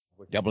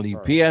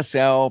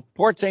WPSL,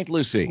 Port St.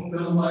 Lucie.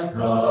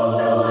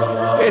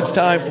 It's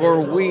time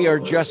for We Are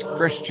Just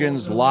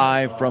Christians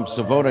live from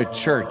Savona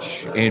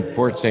Church in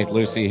Port St.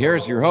 Lucie.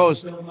 Here's your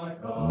host,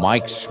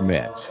 Mike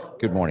Schmidt.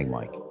 Good morning,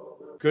 Mike.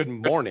 Good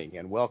morning,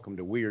 and welcome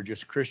to We Are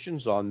Just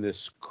Christians on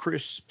this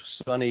crisp,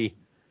 sunny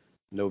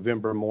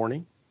November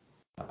morning.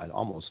 It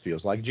almost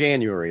feels like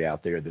January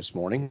out there this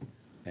morning,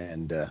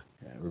 and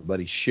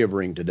everybody's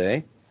shivering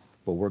today,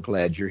 but we're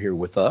glad you're here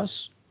with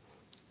us.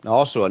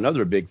 Also,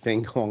 another big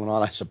thing going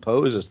on, I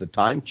suppose, is the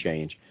time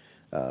change.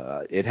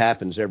 It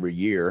happens every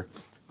year.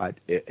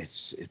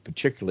 It's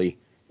particularly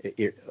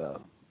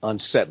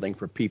unsettling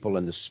for people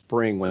in the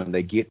spring when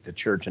they get to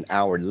church an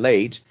hour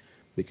late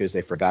because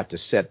they forgot to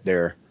set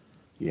their,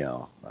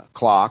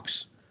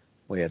 clocks.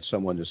 We had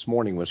someone this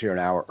morning was here an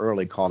hour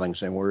early calling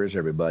saying, "Where is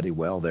everybody?"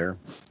 Well, they're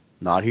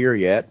not here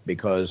yet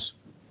because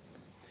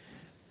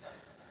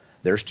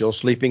they're still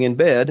sleeping in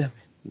bed,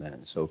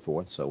 and so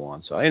forth, so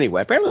on. So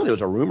anyway, apparently there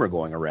was a rumor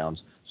going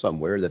around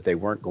somewhere that they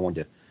weren't going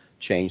to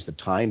change the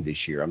time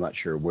this year. I'm not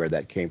sure where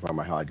that came from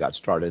or how it got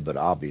started, but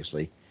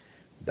obviously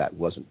that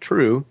wasn't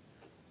true.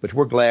 But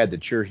we're glad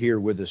that you're here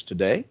with us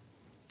today.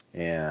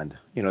 And,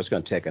 it's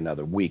going to take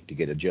another week to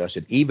get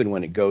adjusted, even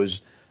when it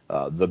goes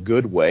the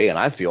good way. And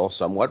I feel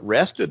somewhat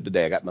rested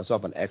today. I got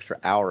myself an extra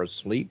hour of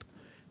sleep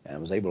and I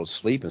was able to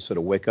sleep instead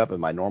of wake up at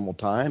my normal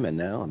time. And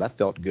now that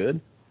felt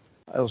good.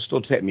 It'll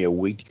still take me a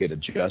week to get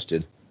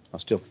adjusted. I'll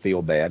still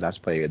feel bad. That's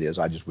the way it is.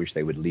 I just wish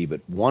they would leave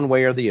it one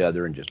way or the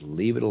other and just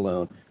leave it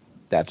alone.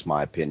 That's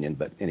my opinion.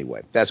 But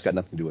anyway, that's got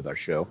nothing to do with our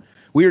show.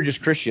 We Are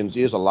Just Christians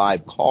is a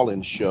live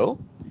call-in show.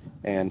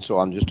 And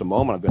so in just a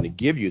moment, I'm going to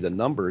give you the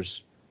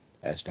numbers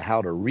as to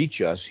how to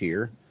reach us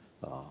here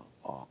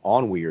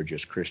on We Are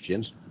Just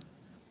Christians.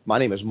 My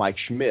name is Mike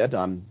Schmidt.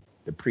 I'm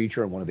the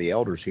preacher and one of the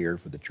elders here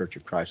for the Church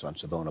of Christ on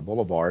Savona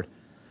Boulevard.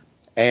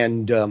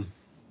 And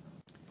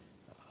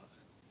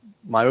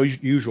my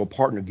usual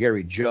partner,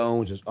 Gary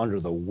Jones, is under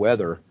the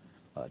weather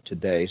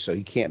today, so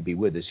he can't be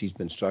with us. He's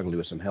been struggling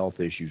with some health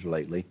issues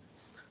lately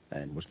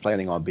and was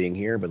planning on being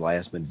here, but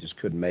last minute just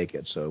couldn't make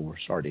it, so we're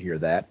sorry to hear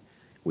that.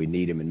 We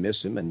need him and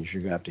miss him, and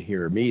you're going to have to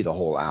hear me the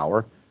whole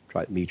hour,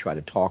 try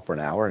to talk for an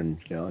hour, and,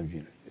 I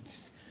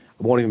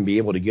won't even be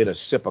able to get a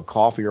sip of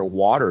coffee or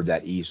water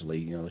that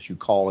easily, unless you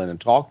call in and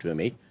talk to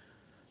me.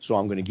 So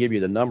I'm going to give you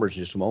the numbers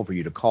in just a moment for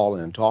you to call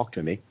in and talk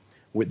to me.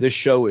 This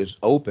show is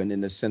open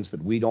in the sense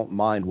that we don't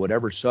mind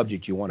whatever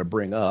subject you want to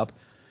bring up.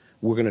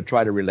 We're going to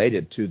try to relate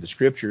it to the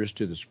scriptures,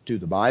 to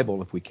the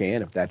Bible, if we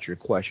can, if that's your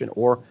question.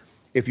 Or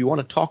if you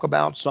want to talk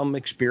about some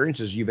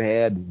experiences you've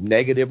had,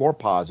 negative or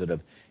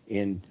positive,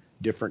 in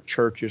different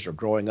churches or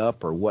growing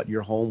up, or what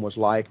your home was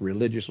like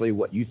religiously,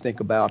 what you think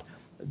about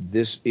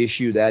this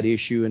issue, that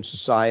issue in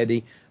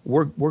society,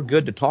 we're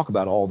good to talk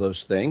about all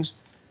those things.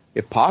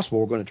 If possible,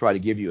 we're going to try to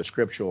give you a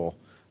scriptural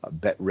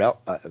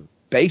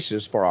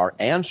basis for our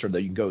answer,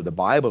 that you can go to the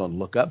Bible and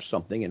look up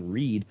something and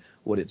read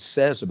what it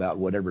says about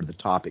whatever the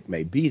topic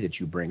may be that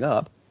you bring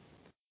up.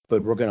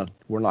 But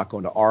we're not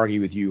going to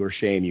argue with you or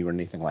shame you or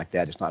anything like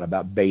that. It's not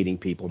about baiting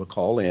people to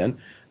call in.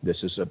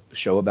 This is a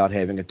show about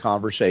having a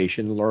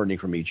conversation, learning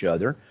from each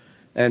other,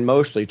 and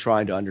mostly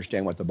trying to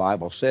understand what the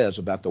Bible says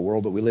about the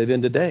world that we live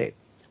in today.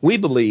 We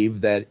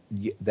believe that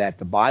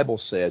the Bible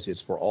says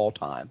it's for all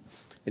time.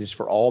 It is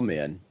for all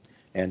men.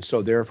 And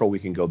so therefore we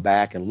can go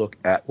back and look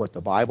at what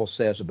the Bible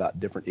says about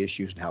different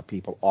issues and how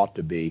people ought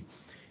to be.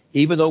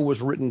 Even though it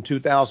was written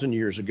 2,000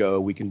 years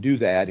ago, we can do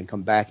that and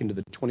come back into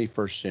the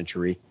 21st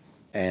century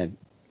and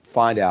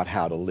find out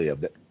how to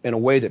live in a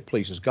way that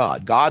pleases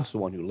God. God's the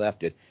one who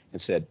left it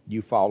and said,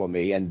 "You follow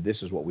me, and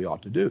this is what we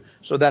ought to do."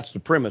 So that's the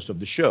premise of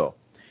the show.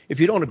 If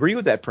you don't agree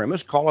with that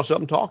premise, call us up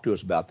and talk to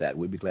us about that.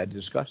 We'd be glad to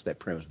discuss that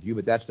premise with you,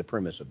 but that's the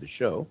premise of the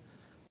show.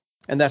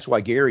 And that's why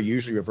Gary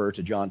usually refers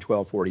to John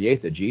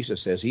 12:48, that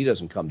Jesus says he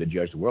doesn't come to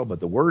judge the world, but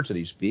the words that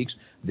he speaks,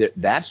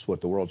 that's what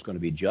the world's going to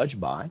be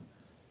judged by.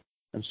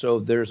 And so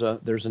there's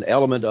an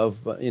element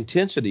of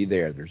intensity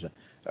there. There's an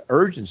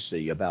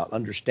urgency about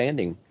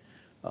understanding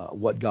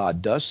what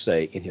God does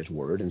say in his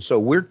word. And so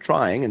we're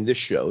trying in this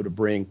show to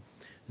bring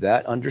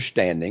that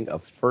understanding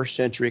of first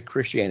century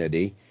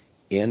Christianity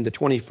in the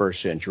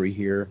 21st century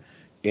here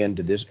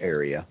into this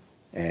area.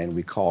 And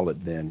we call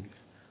it then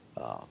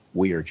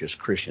We Are Just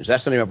Christians.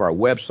 That's the name of our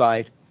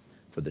website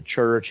for the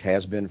church,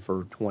 has been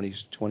for 20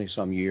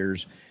 some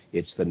years.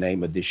 It's the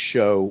name of this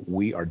show.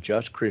 We are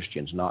just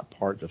Christians, not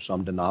part of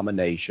some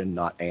denomination,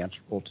 not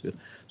answerable to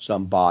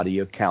some body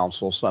of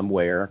counsel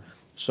somewhere,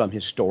 some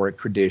historic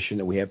tradition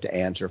that we have to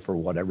answer for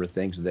whatever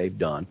things they've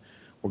done.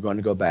 We're going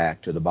to go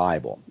back to the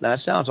Bible. Now, it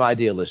sounds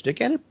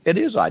idealistic, and it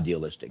is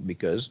idealistic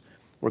because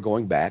we're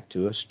going back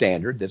to a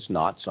standard that's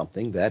not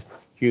something that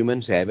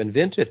humans have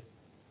invented.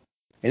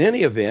 In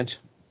any event,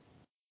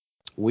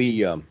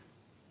 we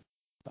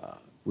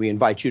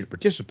invite you to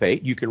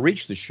participate. You can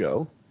reach the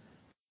show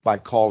by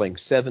calling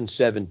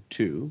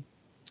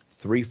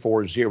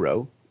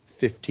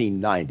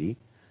 772-340-1590,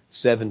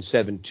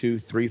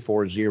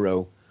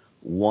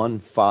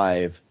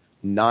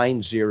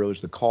 772-340-1590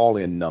 is the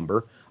call-in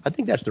number. I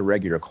think that's the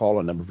regular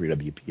call-in number for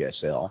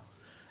WPSL.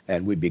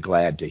 and we'd be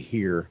glad to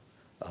hear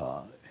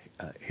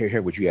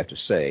what you have to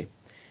say.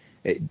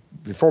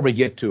 Before we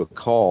get to a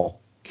call,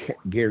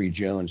 Gary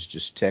Jones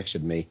just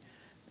texted me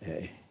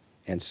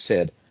and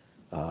said,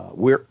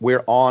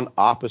 we're on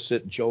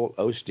opposite Joel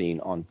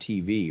Osteen on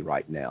TV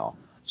right now.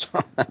 So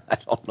I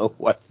don't know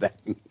what that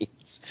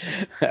means.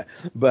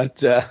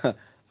 But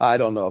I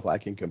don't know if I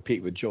can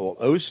compete with Joel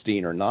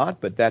Osteen or not,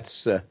 but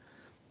that's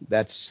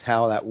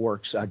how that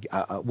works.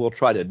 We'll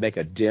try to make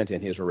a dent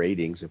in his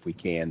ratings if we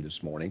can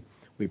this morning.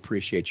 We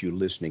appreciate you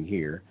listening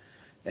here.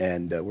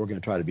 And we're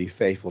going to try to be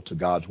faithful to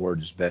God's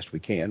word as best we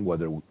can,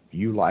 whether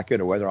you like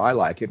it or whether I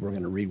like it. We're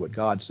going to read what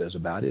God says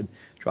about it,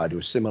 try to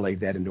assimilate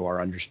that into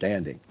our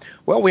understanding.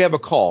 Well, we have a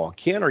call.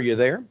 Ken, are you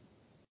there?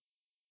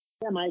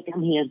 Yeah, Mike,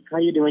 I'm here. How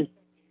you doing?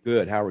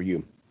 Good. How are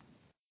you?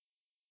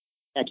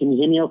 Can you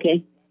hear me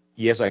okay?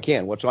 Yes, I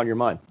can. What's on your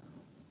mind?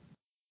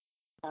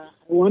 I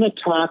want to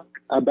talk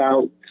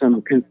about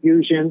some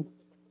confusion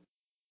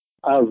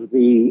of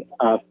the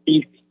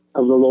Feast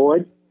of the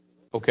Lord.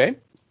 Okay.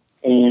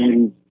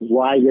 And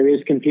why there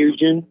is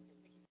confusion.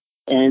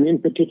 And in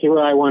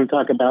particular, I want to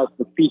talk about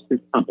the Feast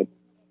of Trumpets.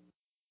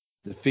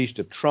 The Feast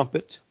of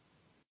Trumpets.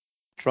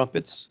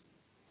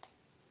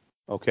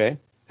 Okay.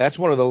 That's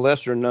one of the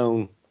lesser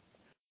known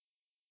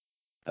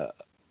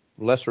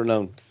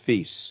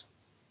feasts.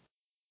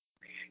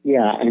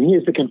 Yeah, and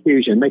here's the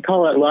confusion. They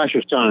call it Rosh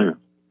Hashanah.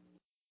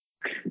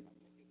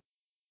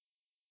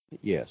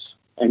 Yes.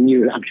 And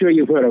I'm sure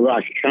you've heard of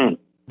Rosh Hashanah.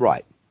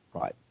 Right.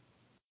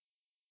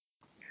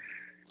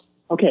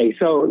 Okay,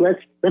 so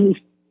let me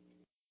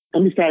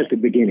start at the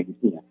beginning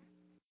here.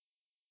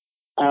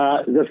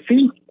 The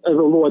feast of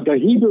the Lord, the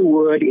Hebrew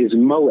word is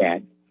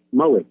moed,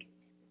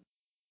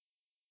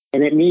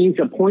 and it means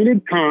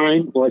appointed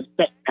time or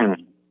set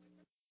time,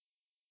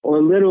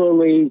 or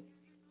literally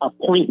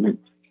appointment.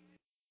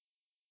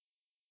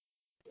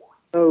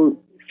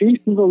 So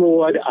feast of the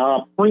Lord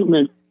are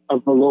appointments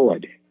of the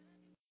Lord.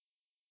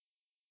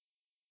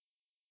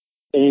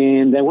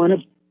 And I want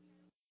to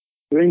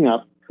bring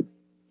up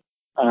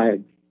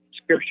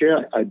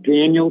scripture,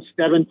 Daniel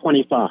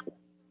 7:25.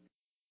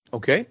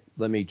 Okay,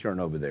 let me turn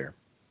over there.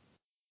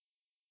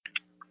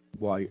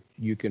 While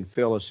you can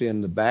fill us in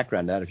the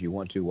background that if you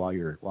want to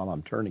while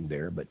I'm turning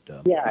there, but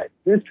yeah,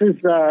 this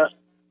is well,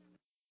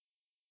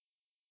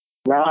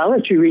 I'll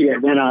let you read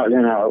it, then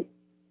I'll.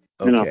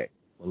 Okay,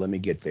 well, let me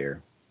get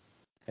there.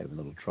 Having a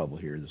little trouble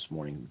here this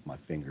morning with my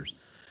fingers.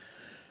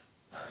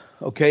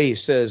 Okay, he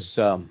says,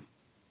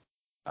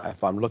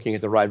 if I'm looking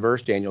at the right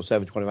verse, Daniel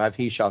 7:25,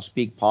 he shall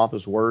speak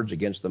pompous words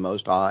against the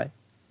Most High,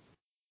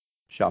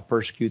 shall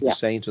persecute the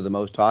saints of the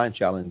Most High, and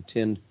shall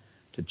intend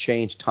to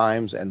change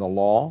times and the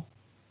law.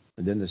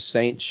 And then the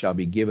saints shall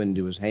be given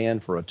to his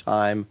hand for a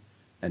time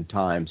and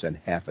times and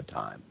half a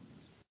time.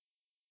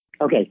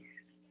 Okay.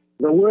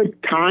 The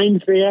word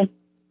times there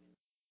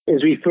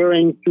is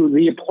referring to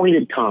the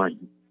appointed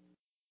time.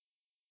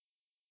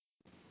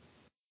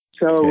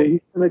 So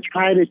he's going to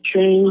try to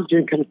change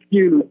and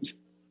confuse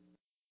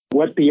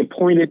what the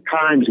appointed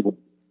times were.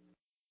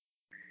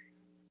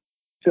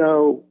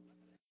 So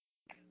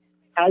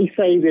I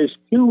say there's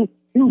two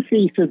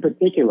feasts in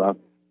particular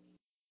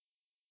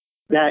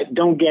that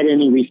don't get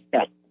any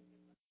respect.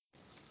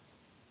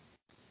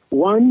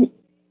 The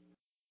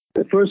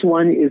first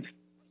one is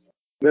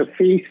the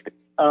Feast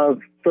of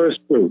First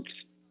Fruits.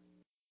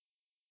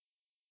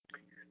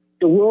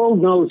 The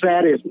world knows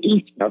that as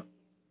Easter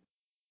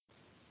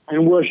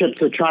and worships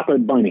the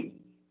chocolate bunny.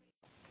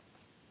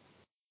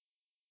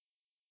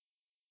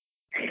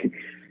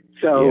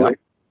 So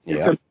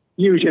there's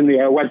confusion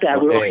there, what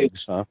that really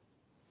is. Huh?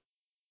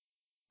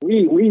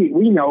 We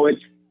know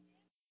it's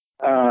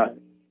the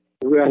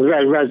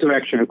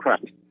resurrection of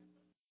Christ.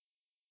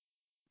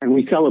 And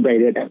we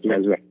celebrate it as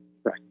resurrection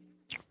of Christ.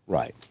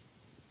 Right.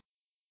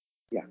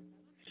 Yeah.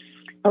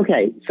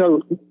 Okay,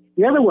 so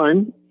the other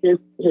one is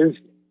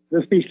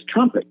the Feast of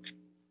Trumpets,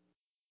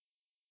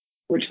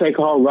 which they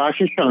call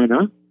Rosh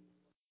Hashanah.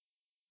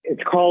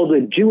 It's called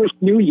the Jewish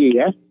New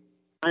Year.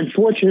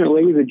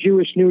 Unfortunately, the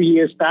Jewish New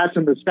Year starts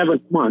in the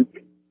 7th month.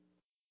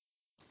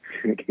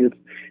 This is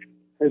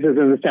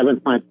in the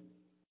 7th month.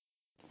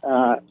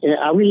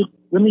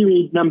 Let me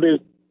read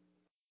Numbers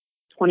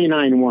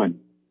 29:1.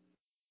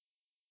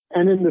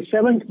 And in the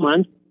 7th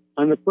month,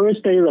 on the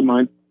first day of the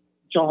month,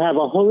 shall have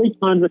a holy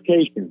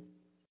convocation,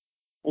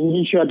 and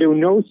ye shall do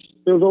no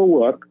civil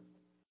work.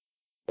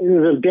 It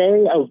is a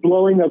day of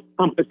blowing of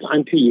trumpets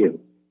unto you.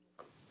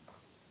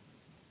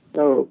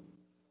 So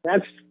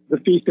that's the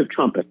Feast of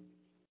Trumpets.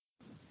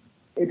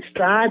 It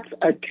starts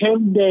a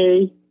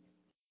 10-day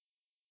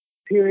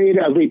period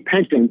of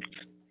repentance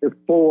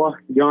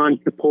before Yom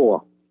Kippur.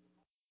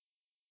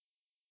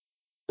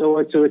 So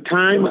it's a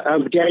time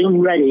of getting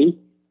ready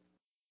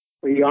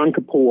for Yom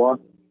Kippur,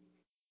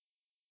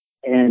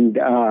 and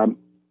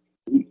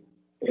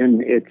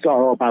it's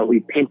all about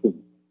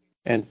repenting.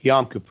 And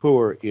Yom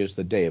Kippur is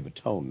the Day of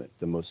Atonement,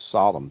 the most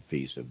solemn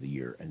feast of the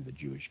year in the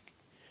Jewish,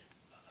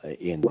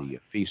 in the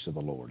Feast of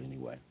the Lord,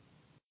 anyway.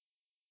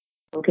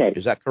 Okay.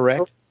 Is that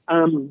correct?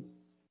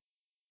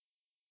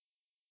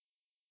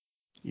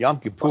 Yom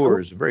Kippur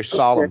is a very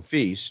solemn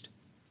feast,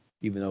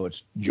 even though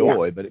it's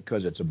joy, but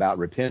because it's about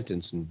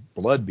repentance and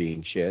blood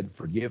being shed,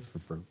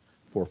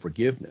 for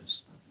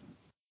forgiveness.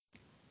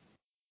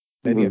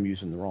 Maybe I'm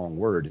using the wrong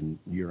word in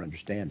your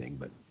understanding,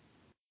 but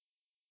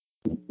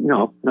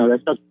no,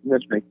 that's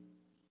right.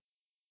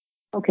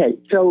 Okay,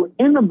 so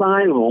in the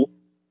Bible,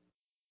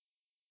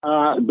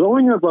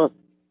 blowing of a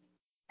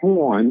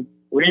horn,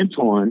 ram's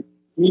horn,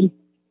 means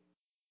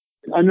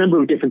a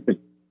number of different things.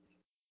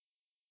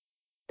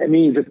 It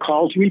means a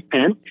call to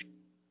repent.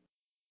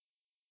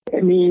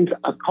 It means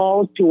a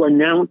call to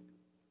announce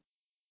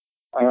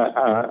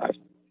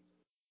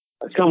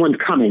someone's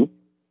coming.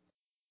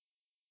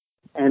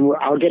 And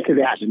I'll get to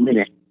that in a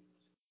minute.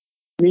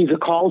 It means a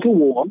call to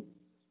war.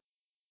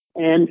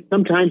 And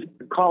sometimes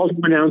a call to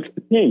announce the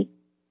king.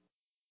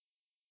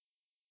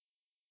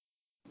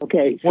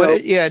 Okay. So, well,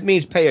 it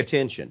means pay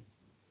attention,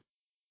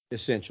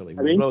 essentially.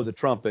 When you blow the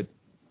trumpet,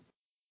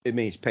 it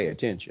means pay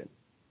attention.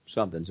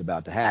 Something's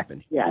about to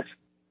happen. Yes.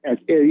 It's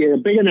a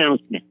big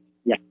announcement.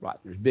 Yeah. Right.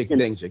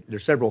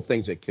 There's several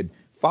things that could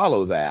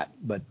follow that,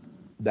 but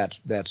that's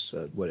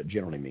what it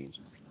generally means.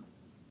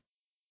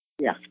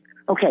 Yeah.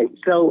 Okay.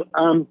 So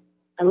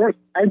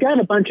I've got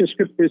a bunch of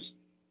scriptures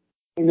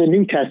in the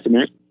New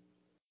Testament,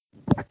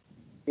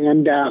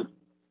 and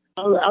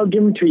I'll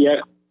give them to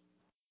you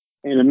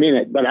in a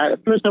minute.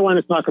 But first, I want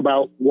to talk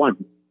about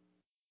one.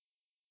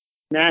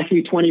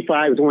 Matthew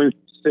 25:1-6.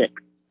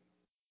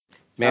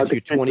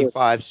 Matthew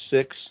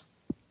 25:6.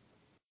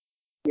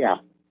 Yeah.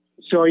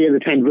 Story of the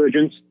 10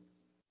 virgins.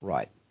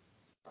 Right.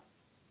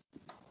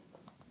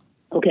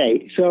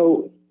 Okay,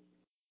 so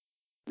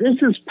this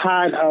is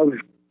part of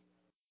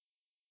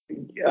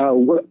a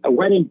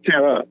wedding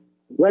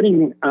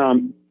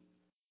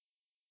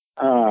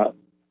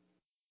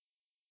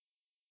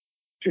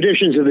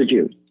traditions of the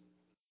Jews.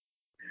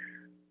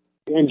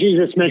 And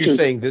Jesus mentions... You're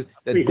saying that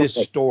this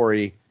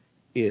story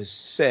is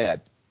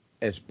set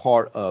as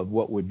part of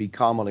what would be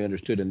commonly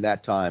understood in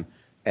that time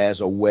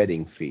as a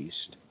wedding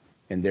feast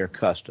and their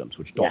customs,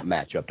 which don't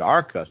match up to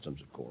our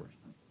customs, of course.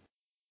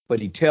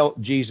 But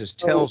Jesus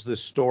tells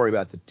this story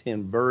about the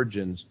 10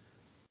 virgins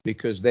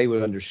because they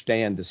would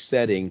understand the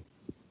setting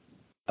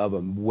of a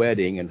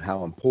wedding and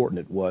how important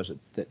it was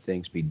that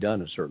things be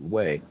done a certain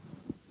way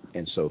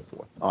and so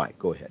forth. All right,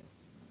 go ahead.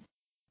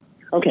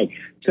 Okay,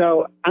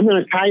 so I'm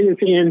going to tie this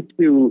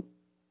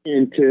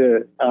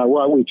into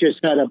what we just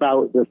said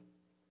about the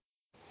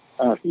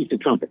Feast of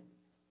Trumpets.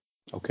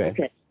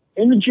 Okay.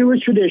 In the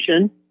Jewish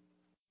tradition,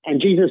 and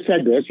Jesus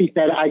said this, he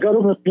said, I go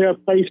to prepare a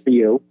place for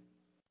you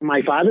in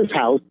my Father's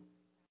house,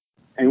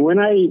 and when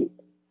I'm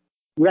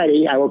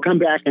ready, I will come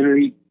back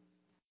and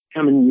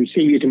come and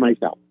receive you to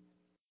myself.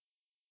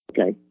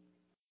 Okay.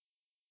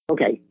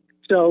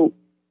 So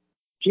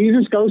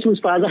Jesus goes to his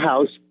Father's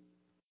house,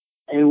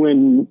 and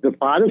when the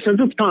Father says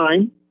it's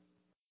time,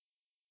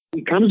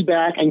 he comes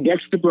back and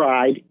gets the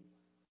bride,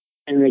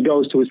 and he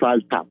goes to his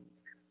Father's house.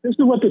 This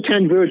is what the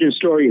 10 virgin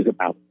story is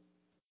about.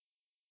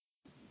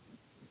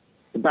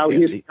 About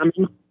his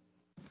coming.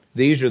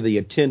 These are the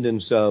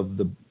attendants of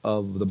the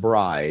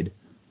bride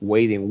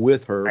waiting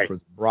with her for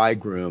the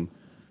bridegroom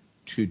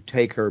to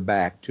take her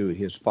back to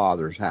his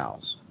Father's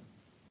house.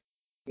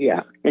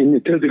 Yeah,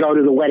 and to go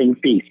to the wedding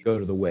feast. Go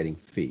to the wedding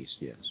feast,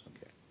 yes.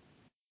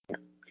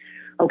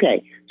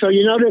 Okay, so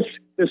you notice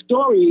the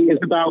story is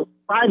about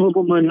 5 of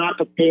them are not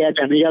prepared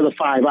and the other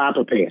 5 are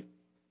prepared.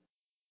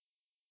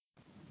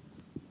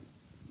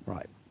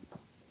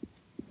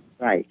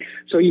 Right.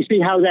 So you see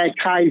how that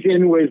ties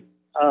in with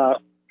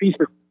Feast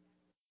of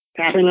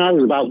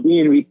Tabernacles about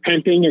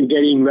repenting and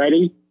getting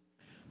ready?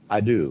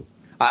 I do.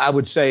 I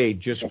would say,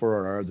 just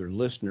for our other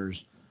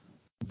listeners,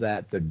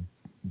 that the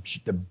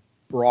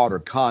broader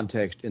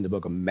context in the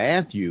book of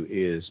Matthew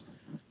is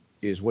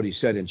what he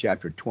said in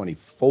chapter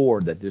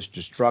 24, that this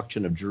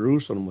destruction of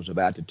Jerusalem was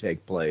about to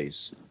take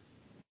place,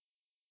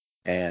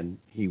 and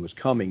he was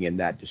coming in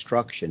that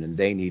destruction, and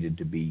they needed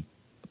to be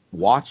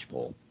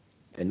watchful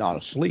and not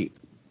asleep.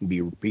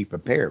 Be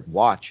prepared,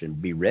 watch,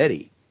 and be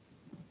ready,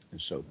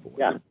 and so forth.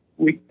 Yeah.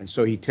 And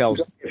so he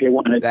tells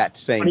that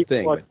same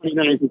thing.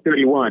 29 to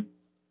 31.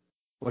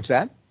 What's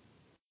that?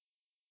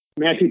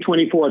 Matthew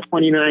 24,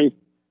 29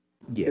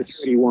 to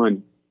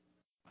 31.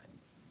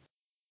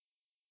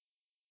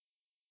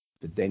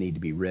 That they need to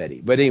be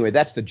ready. But anyway,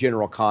 that's the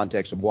general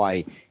context of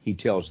why he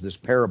tells this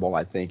parable,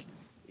 I think,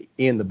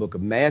 in the book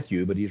of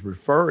Matthew, but he's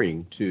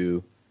referring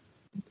to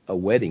a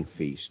wedding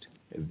feast,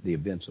 the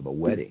events of a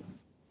wedding.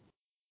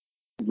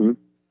 Mm-hmm.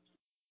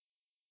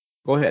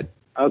 Go ahead.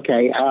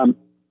 Okay.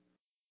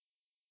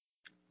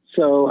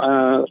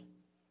 So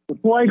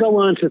before I go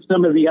on to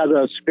some of the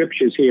other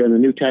scriptures here in the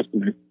New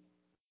Testament,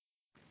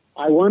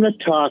 I want to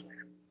talk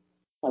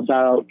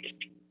about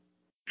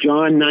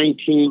John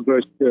 19,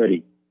 verse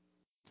 30,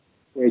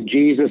 where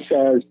Jesus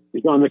says,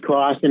 he's on the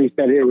cross and he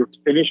said it was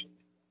finished.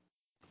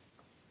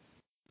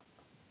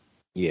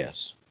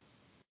 Yes.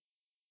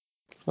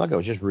 Like I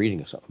was just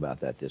reading something about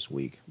that this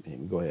week.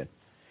 Go ahead.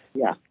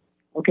 Yeah.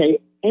 Okay.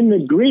 In the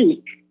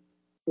Greek,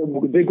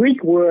 the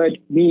Greek word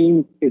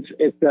means it's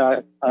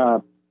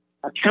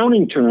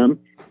accounting term,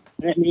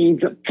 and it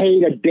means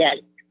paid a debt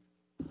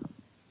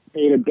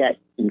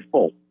in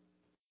full,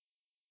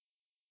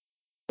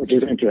 which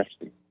is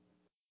interesting.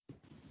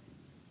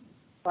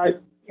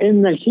 But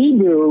in the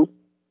Hebrew,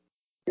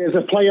 there's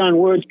a play on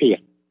words here.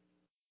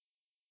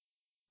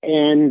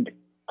 And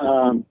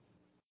I'll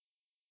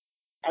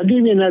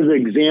give you another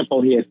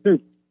example here.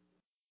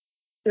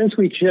 Since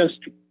we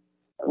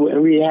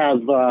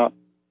have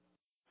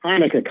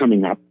Hanukkah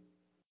coming up,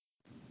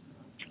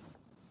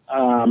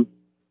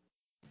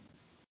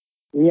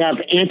 we have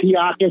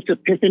Antiochus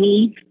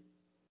Epiphanes,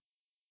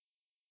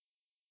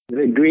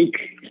 the Greek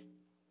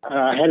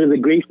head of the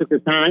Greeks at the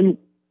time,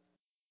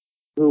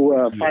 who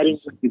were fighting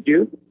with the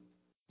Jews.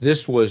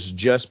 This was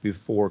just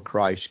before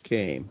Christ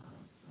came.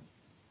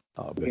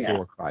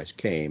 Christ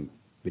came,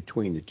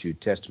 between the two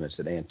testaments,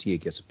 that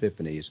Antiochus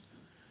Epiphanes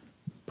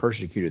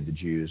persecuted the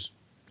Jews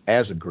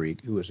as a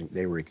Greek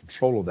they were in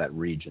control of that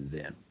region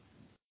then,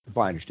 if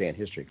I understand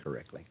history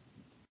correctly.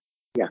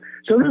 Yeah.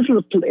 So there's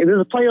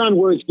a play on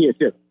words here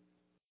too.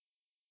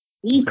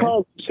 He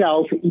called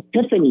himself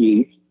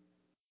Epiphanes,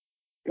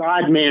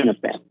 God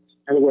manifest.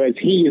 In other words,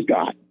 he is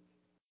God.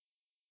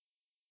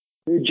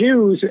 The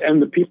Jews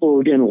and the people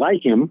who didn't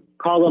like him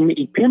call him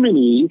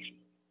Epimanes,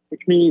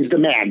 which means the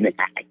mad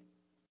guy.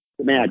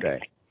 The mad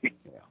guy.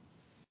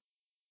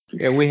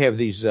 Yeah, we have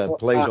these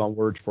plays on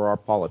words for our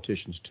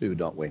politicians too,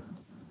 don't we?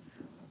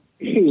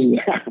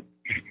 Yeah.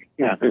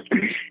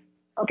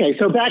 Okay,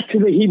 so back to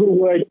the Hebrew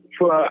word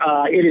for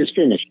it is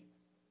finished.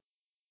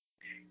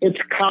 It's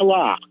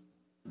kalah.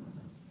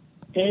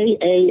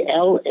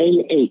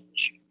 Kalah.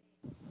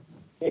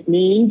 It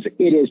means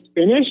it is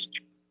finished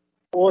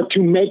or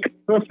to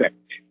make perfect.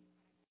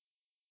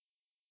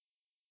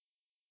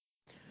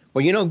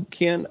 Well,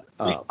 Ken,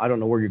 I don't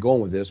know where you're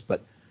going with this,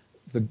 but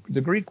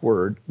the Greek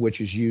word,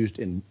 which is used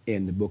in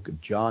the book of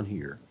John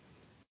here,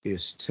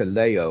 is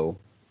teleo,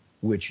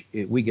 which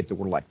we get the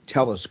word like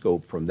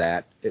telescope from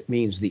that. It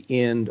means the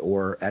end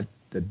or at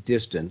the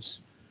distance,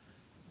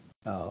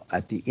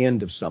 at the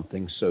end of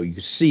something. So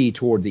you see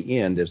toward the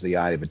end as the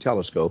eye of a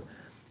telescope.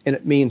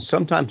 And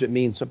sometimes it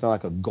means something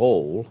like a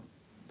goal.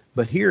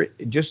 But here,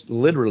 just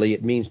literally,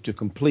 it means to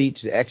complete,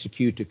 to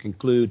execute, to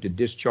conclude, to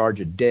discharge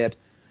a debt,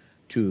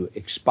 to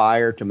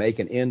expire, to make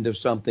an end of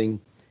something.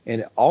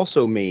 And it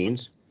also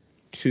means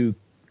to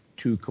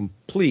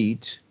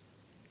complete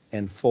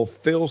and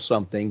fulfill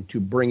something, to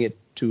bring it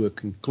to a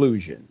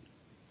conclusion.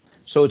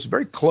 So it's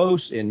very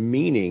close in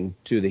meaning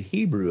to the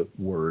Hebrew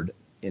word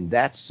in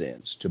that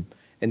sense.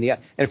 And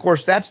of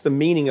course, that's the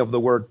meaning of the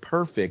word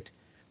perfect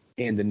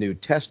in the New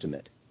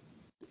Testament.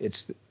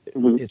 It's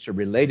a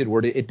related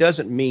word. It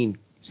doesn't mean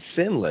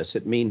sinless.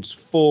 It means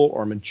full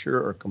or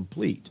mature or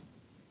complete.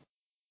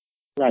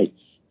 Right.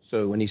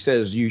 So when he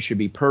says you should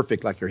be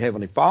perfect like your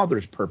Heavenly Father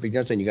is perfect, he's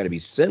not saying you got to be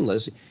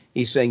sinless.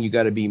 He's saying you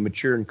got to be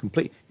mature and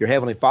complete. Your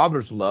Heavenly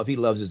Father's love, he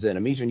loves his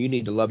enemies, and you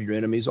need to love your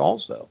enemies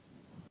also.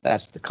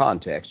 That's the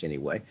context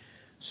anyway.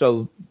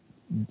 So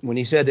when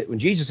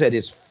Jesus said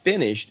it's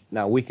finished,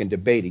 now we can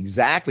debate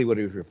exactly what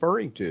he was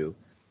referring to.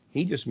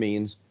 He just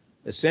means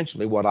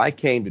essentially what I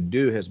came to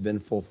do has been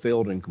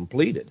fulfilled and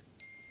completed.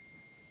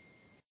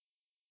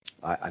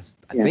 I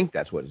think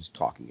that's what he's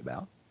talking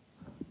about.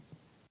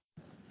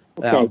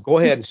 Okay. Now, go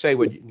ahead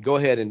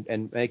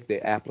and make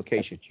the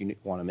applications you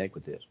want to make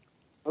with this.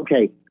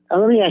 Okay.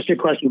 Let me ask you a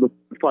question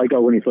before I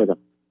go any further.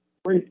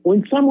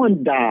 When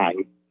someone dies,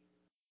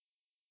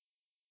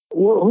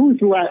 who's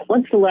the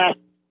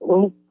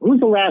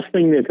last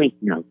thing they're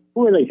thinking of?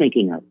 Who are they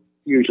thinking of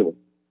usually?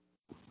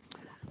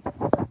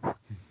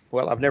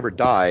 Well, I've never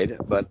died,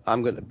 but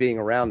being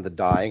around the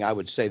dying, I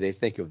would say they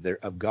think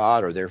of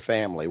God or their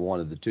family, one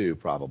of the two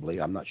probably.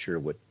 I'm not sure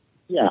what.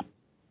 Yeah.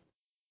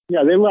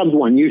 Yeah, their loved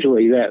one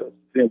usually they're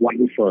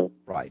waiting for.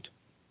 Right.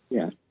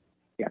 Yeah.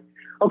 Yeah.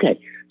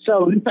 Okay.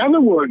 So the other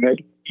word in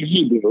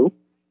Hebrew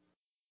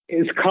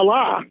is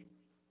kalah.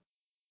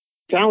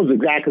 Sounds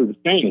exactly the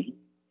same.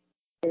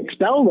 It's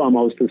spelled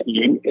almost the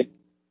same. It's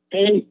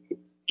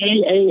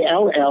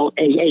Kallah.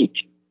 The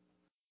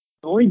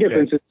only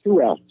difference is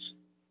two L's.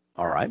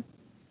 All right.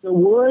 The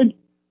word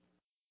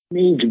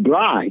means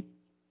bride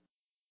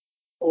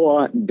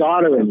or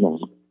daughter-in-law.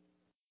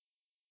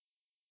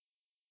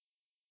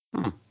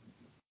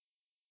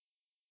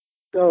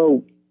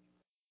 So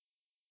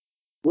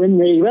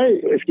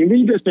if you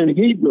read this in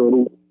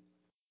Hebrew,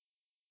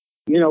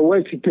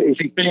 what's he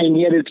saying?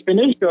 Yet it's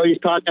finished, or he's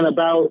talking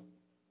about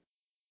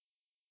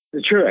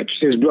the church,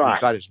 his bride.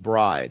 He's got his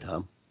bride,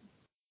 huh?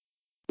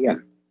 Yeah.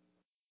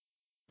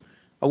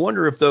 I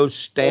wonder if those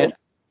stand.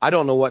 I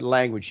don't know what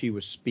language he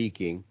was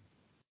speaking.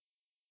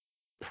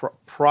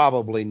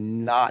 Probably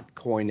not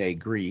Koine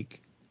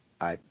Greek.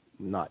 Can't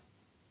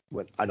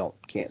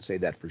say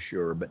that for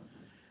sure, but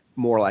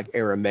more like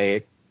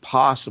Aramaic,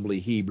 possibly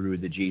Hebrew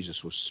that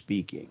Jesus was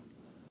speaking.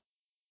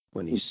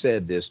 When he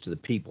said this to the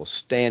people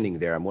standing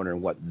there, I'm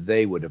wondering what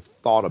they would have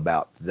thought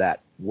about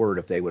that word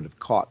if they would have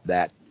caught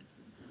that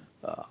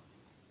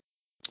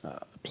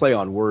play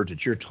on words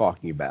that you're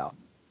talking about.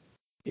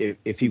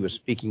 If he was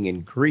speaking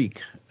in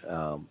Greek,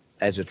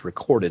 as it's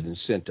recorded and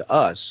sent to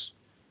us,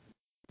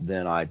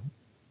 then I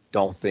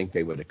don't think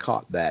they would have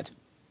caught that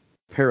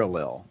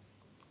parallel.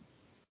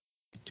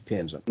 It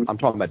depends. I'm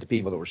talking about the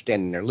people that were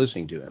standing there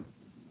listening to him.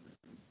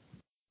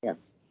 Yeah.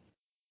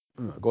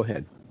 Go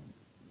ahead.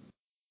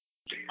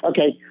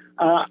 Okay.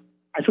 I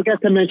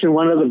forgot to mention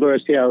one other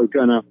verse here.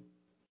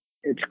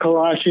 It's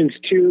Colossians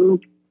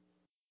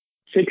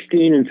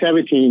 2:16 and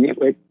 17.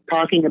 We're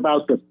talking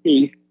about the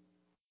feast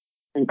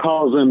and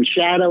calls them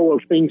shadow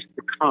of things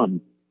to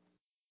come.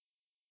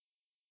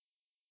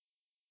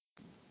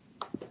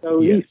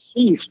 So Yes. these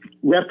feasts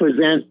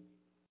represent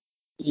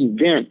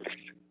events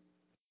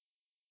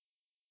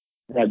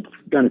that's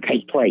going to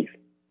take place.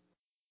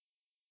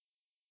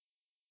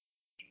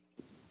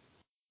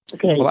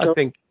 Okay. Well, so, I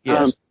think,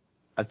 yes,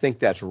 I think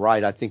that's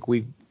right. I think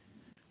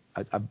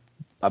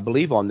I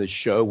believe on this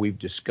show we've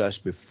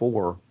discussed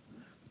before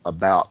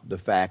about the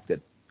fact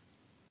that,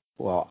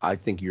 well, I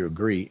think you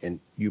agree, and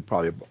you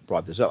probably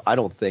brought this up. I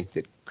don't think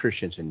that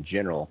Christians in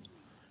general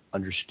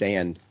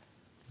understand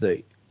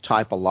the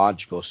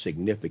typological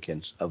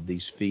significance of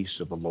these feasts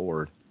of the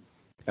Lord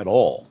at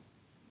all.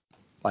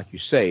 Like you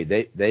say,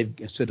 they've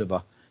instead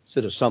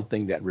of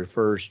something that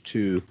refers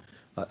to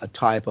a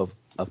type of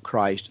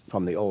Christ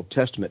from the Old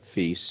Testament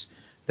feasts,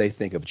 they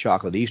think of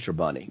chocolate Easter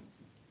bunny,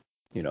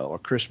 or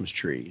Christmas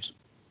trees,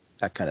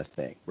 that kind of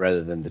thing,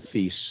 rather than the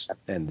feasts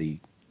and the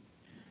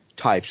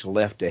types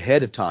left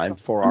ahead of time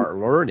for our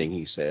learning,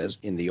 he says,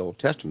 in the Old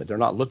Testament. They're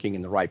not looking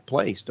in the right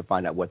place to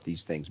find out what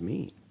these things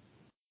mean.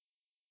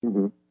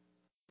 Mm-hmm.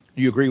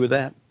 Do you agree with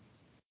that?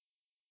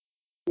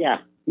 Yeah.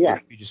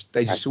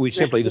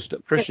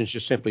 Christians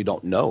just simply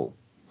don't know.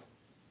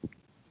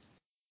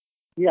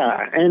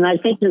 Yeah, and I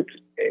think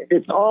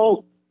it's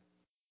all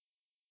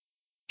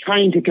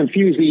trying to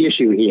confuse the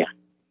issue here.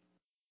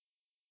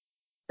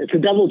 It's the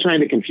devil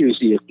trying to confuse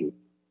the issue.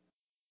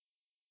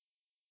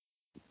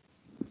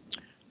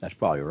 That's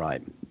probably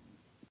right.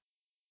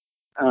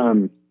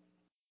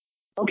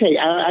 Okay,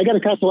 I got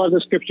a couple other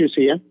scriptures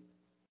here.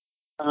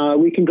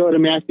 We can go to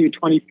Matthew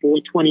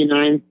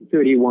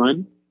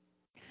 24:29-31.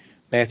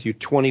 Matthew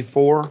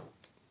 24.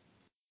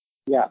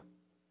 Yeah.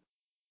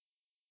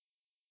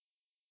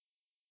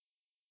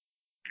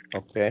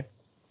 Okay.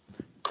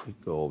 We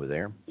go over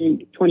there.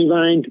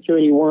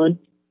 29-31.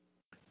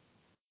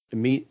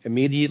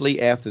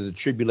 Immediately after the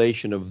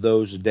tribulation of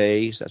those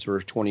days, that's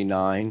verse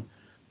 29,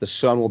 the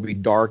sun will be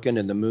darkened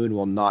and the moon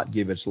will not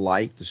give its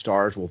light. The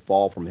stars will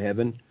fall from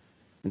heaven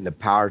and the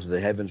powers of the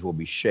heavens will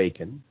be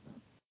shaken.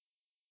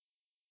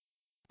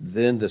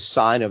 Then the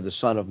sign of the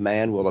Son of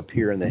Man will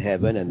appear in the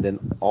heaven, and then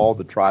all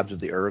the tribes of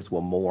the earth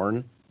will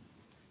mourn,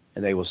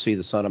 and they will see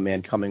the Son of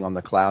Man coming on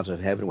the clouds of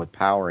heaven with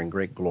power and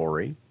great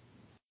glory.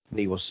 And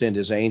he will send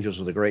his angels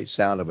with a great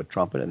sound of a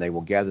trumpet, and they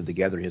will gather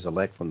together his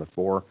elect from the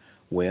four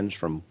winds,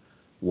 from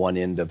one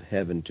end of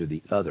heaven to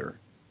the other.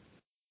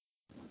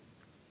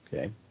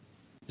 Okay.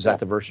 Is that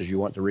the verses you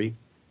want to read?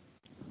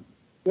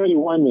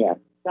 31 there.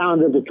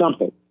 Sound of the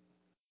trumpet.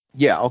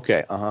 Yeah,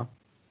 okay. Uh-huh.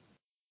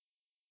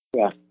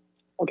 Yeah.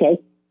 Okay.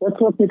 Let's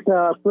look at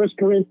 1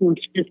 Corinthians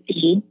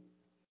 15.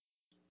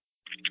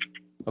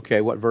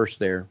 Okay, what verse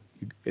there?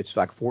 It's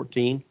like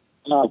 14?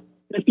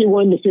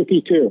 51 to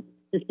 52.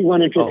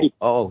 51 and 52.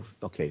 Oh,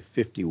 okay,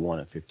 51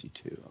 and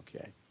 52.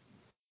 Okay.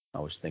 I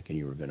was thinking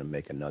you were going to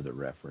make another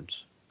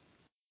reference.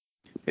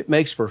 It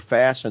makes for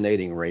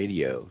fascinating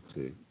radio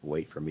to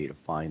wait for me to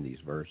find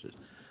these verses.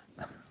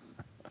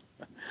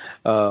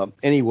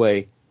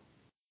 Anyway,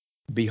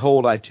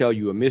 behold, I tell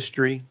you a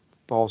mystery,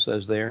 Paul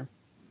says there.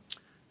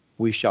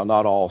 We shall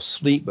not all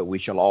sleep, but we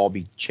shall all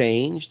be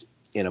changed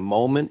in a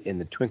moment, in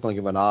the twinkling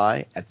of an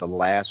eye, at the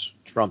last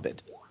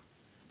trumpet.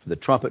 For the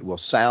trumpet will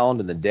sound,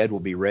 and the dead will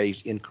be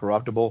raised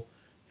incorruptible,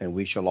 and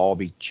we shall all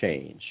be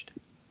changed.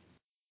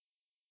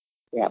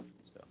 Yeah.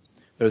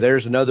 So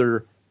there's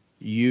another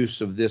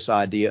use of this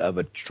idea of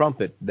a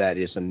trumpet that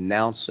is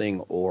announcing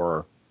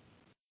or,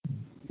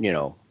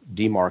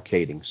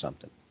 demarcating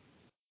something.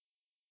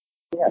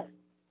 Yes.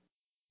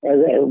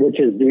 Which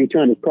is the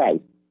return of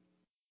Christ.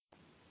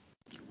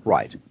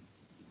 Right.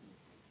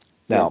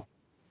 Now,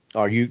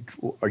 are you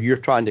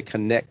trying to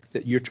connect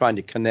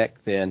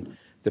then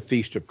the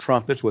Feast of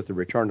Trumpets with the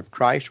return of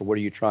Christ, or what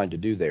are you trying to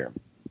do there?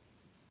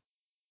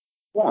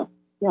 Yeah.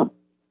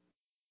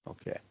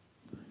 Okay.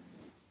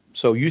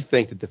 So you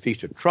think that the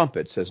Feast of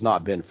Trumpets has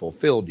not been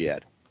fulfilled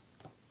yet,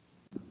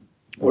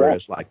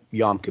 whereas like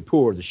Yom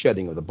Kippur, the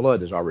shedding of the blood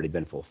has already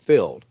been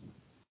fulfilled,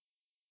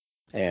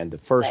 and the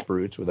first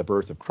fruits or the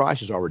birth of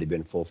Christ has already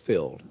been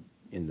fulfilled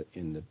in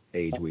the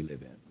age we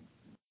live in.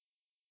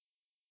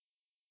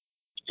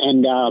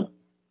 And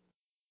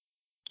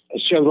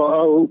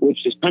Shavuot,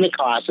 which is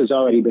Pentecost, has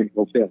already been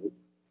fulfilled.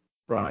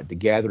 Right, the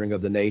gathering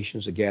of the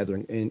nations, the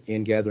gathering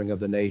of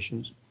the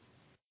nations,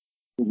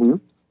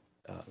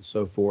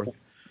 so forth.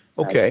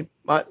 Okay,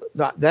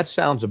 that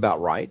sounds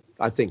about right.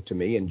 I think to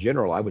me, in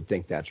general, I would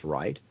think that's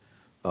right.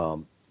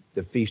 The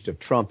Feast of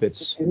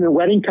Trumpets. In the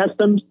wedding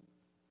customs,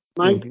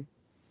 Mike,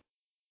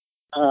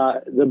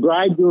 the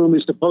bridegroom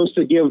is supposed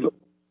to give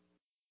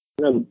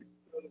the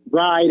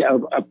bride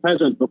a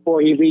present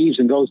before he leaves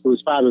and goes to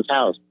his Father's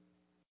house.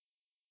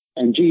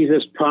 And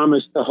Jesus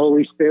promised the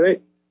Holy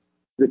Spirit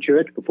to the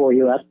church before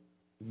he left.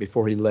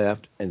 Before he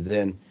left, and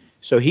then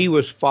so he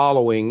was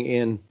following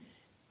in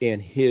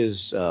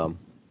his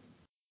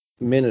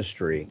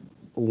ministry.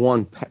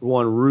 One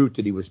route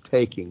that he was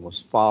taking was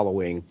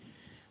following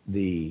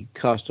the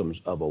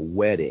customs of a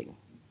wedding.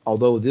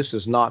 Although this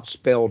is not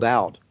spelled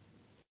out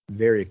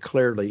very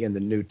clearly in the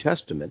New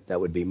Testament, that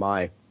would be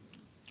my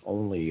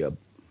only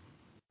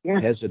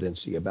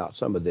hesitancy about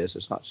some of this.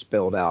 It's not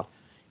spelled out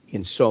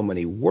in so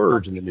many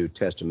words in the New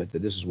Testament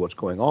that this is what's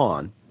going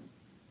on.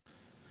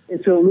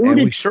 It's alluded,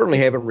 and we certainly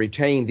haven't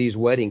retained these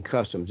wedding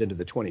customs into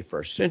the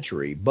 21st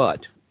century,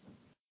 but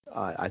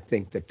I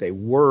think that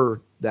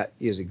that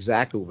is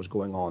exactly what was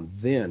going on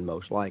then,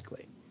 most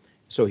likely.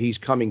 So he's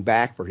coming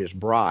back for his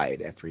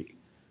bride after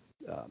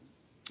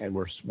and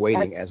we're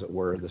waiting, as it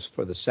were,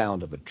 for the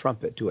sound of a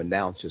trumpet to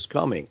announce his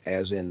coming,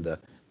 as in the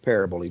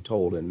parable he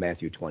told in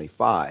Matthew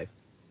 25.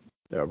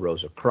 There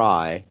arose a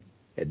cry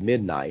at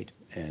midnight,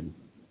 and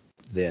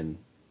then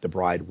the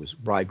bridegroom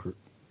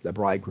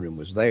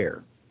was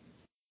there.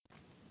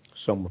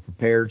 Some were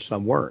prepared,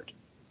 some weren't.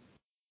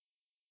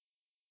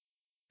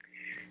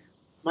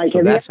 Mike,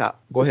 So that's how.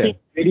 Go ahead.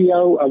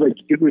 Video of a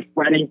Jewish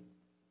wedding.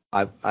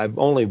 I've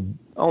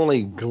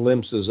only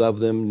glimpses of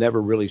them.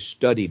 Never really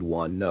studied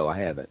one. No, I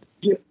haven't.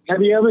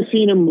 Have you ever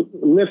seen him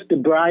lift the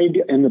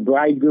bride and the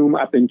bridegroom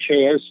up in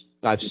chairs?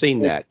 I've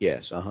seen that.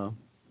 Yes.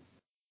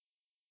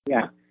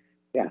 Yeah.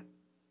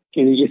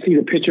 Can you see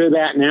the picture of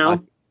that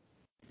now?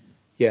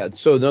 Yeah.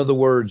 So in other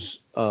words,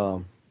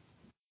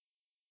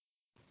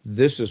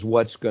 this is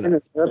what's going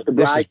to.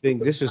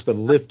 This is the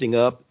lifting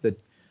up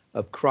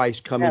of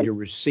Christ coming to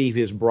receive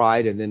his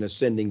bride and then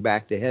ascending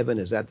back to heaven.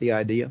 Is that the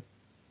idea?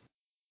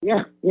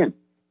 Yeah.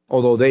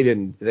 Although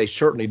they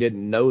certainly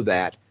didn't know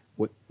that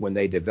when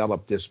they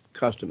developed this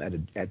custom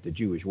at the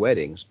Jewish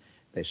weddings.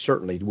 They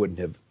certainly wouldn't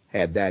have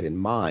had that in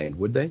mind,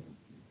 would they?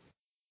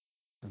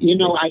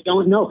 I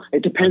don't know.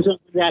 It depends on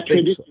when that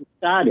tradition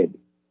started.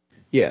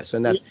 Yes,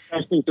 and that's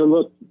interesting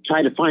to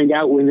try to find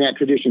out when that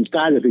tradition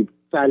started. If it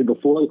started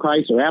before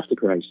Christ or after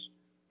Christ.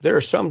 There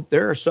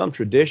are some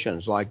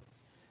traditions like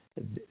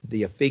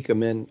the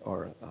Afikomen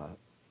or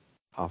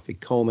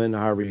Afikomen,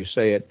 however you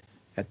say it,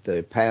 at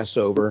the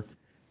Passover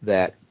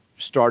that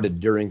started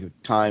during the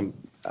time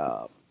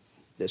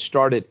that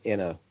started in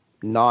a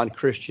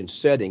non-Christian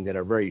setting that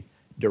are very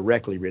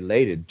directly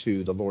related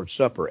to the Lord's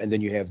Supper. And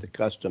then you have the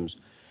customs.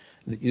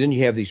 Then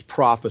you have these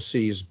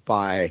prophecies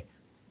by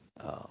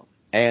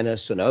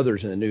Annas and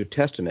others in the New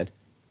Testament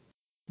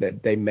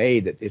that they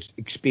made that it's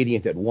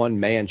expedient that one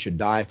man should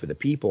die for the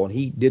people. And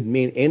he didn't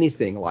mean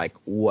anything like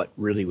what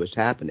really was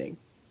happening.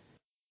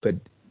 But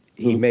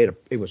he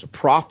it was a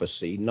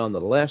prophecy.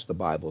 Nonetheless, the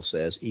Bible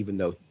says, even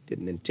though he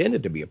didn't intend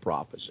it to be a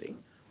prophecy,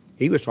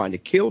 he was trying to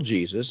kill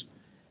Jesus.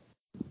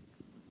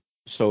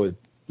 So the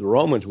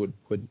Romans would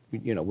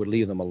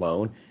leave them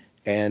alone.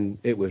 And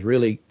it was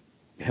really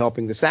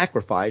helping the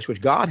sacrifice,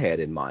 which God had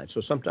in mind.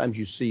 So sometimes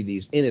you see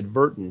these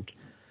inadvertent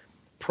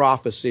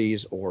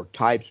prophecies or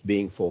types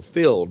being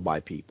fulfilled by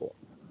people.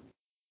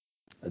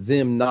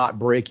 Them not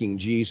breaking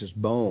Jesus'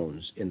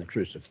 bones in the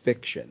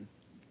crucifixion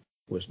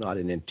was not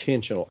an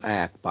intentional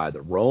act by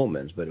the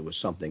Romans, but it was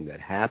something that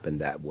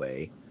happened that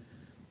way,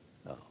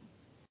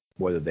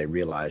 whether they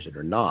realized it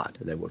or not.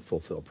 They would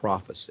fulfill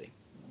prophecy.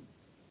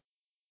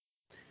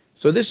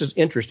 So this is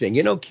interesting.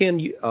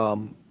 Ken,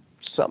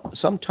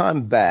 some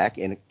time back,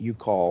 and you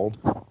called,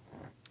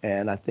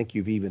 and I think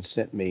you've even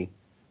sent me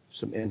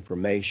some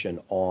information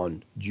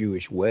on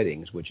Jewish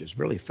weddings, which is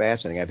really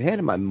fascinating. I've had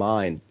in my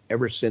mind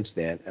ever since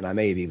then, and I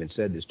may have even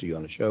said this to you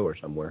on a show or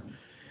somewhere,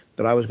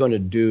 but I was going to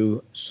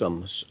do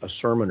a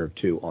sermon or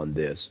two on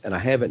this, and I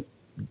haven't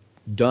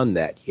done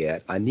that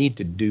yet. I need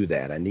to do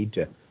that. I need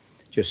to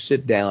just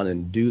sit down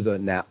and do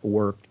the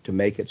work to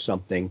make it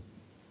something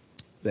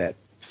that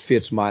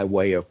fits my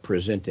way of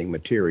presenting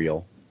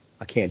material.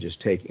 I can't just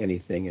take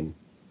anything and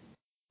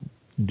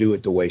do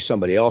it the way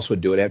somebody else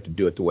would do it. I have to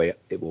do it the way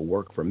it will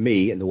work for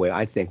me and the way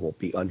I think will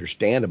be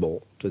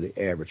understandable to the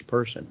average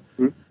person.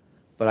 Mm-hmm.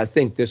 But I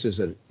think this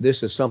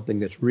is something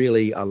that's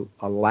really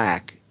a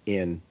lack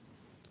in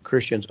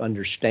Christians'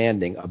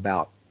 understanding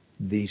about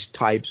these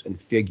types and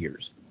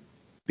figures,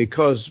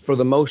 because for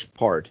the most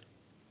part,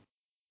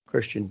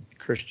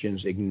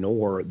 Christians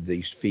ignore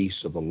these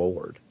feasts of the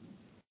Lord,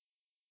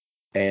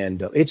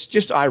 and it's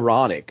just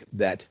ironic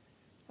that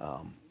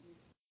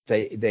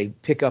they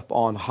pick up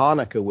on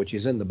Hanukkah, which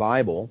is in the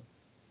Bible,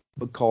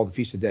 but called the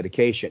Feast of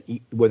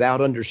Dedication,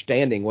 without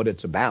understanding what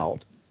it's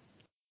about,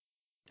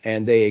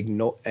 and they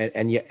ignore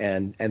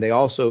and they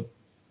also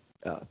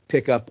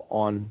pick up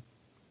on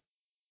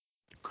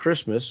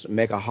Christmas,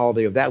 make a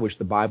holiday of that, which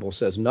the Bible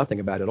says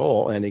nothing about at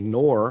all, and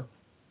ignore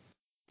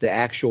the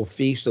actual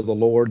feasts of the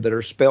Lord that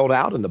are spelled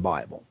out in the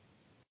Bible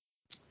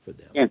for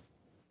them.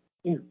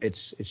 Yeah.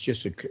 It's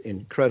just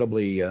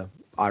incredibly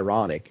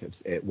ironic,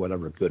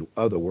 whatever good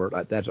other word.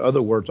 That's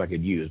other words I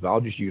could use, but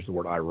I'll just use the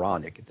word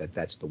ironic.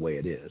 That's the way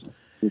it is.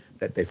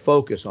 that they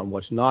focus on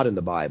what's not in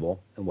the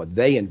Bible and what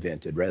they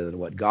invented rather than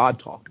what God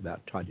talked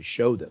about, tried to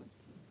show them.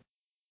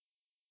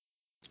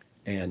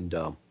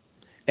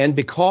 And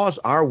because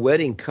our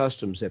wedding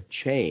customs have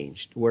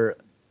changed, where,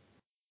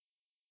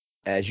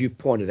 as you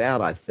pointed out,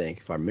 I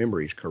think, if our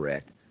memory is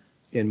correct,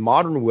 in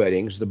modern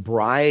weddings, the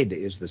bride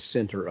is the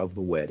center of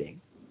the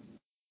wedding.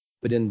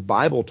 But in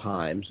Bible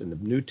times, in the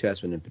New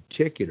Testament in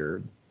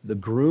particular, the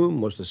groom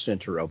was the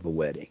center of the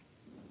wedding.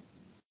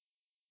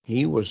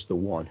 He was the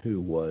one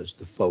who was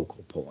the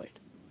focal point.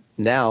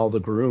 Now the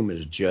groom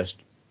is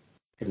just,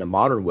 in a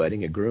modern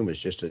wedding, a groom is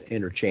just an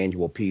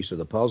interchangeable piece of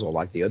the puzzle,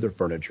 like the other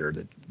furniture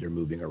that they're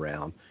moving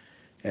around.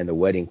 And the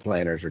wedding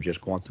planners are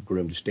just want the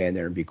groom to stand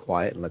there and be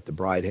quiet and let the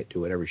bride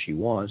do whatever she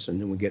wants, and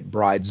then we get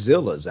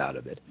bridezillas out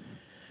of it.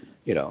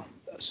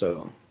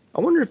 So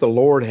I wonder if the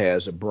Lord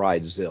has a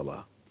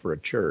bridezilla for a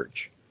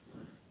church.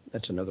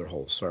 That's another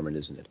whole sermon,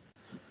 isn't it?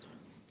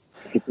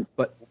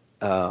 But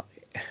did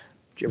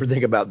you ever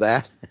think about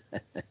that?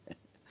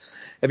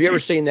 Have you ever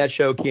seen that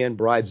show, Ken,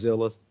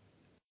 Bridezilla?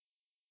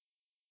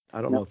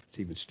 I don't know if it's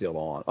even still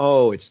on.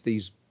 Oh, it's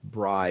these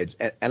brides.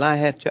 And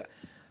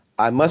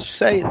I must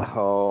say,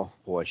 oh,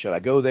 boy, should I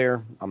go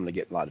there? I'm going to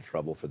get in a lot of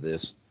trouble for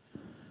this.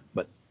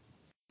 But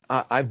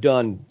I've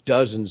done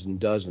dozens and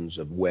dozens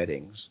of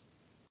weddings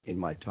in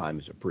my time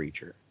as a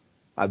preacher.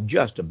 I've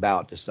just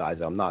about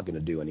decided I'm not going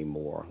to do any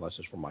more unless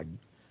it's for my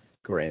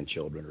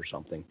grandchildren or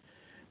something.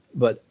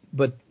 But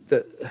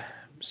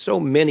so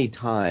many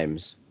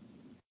times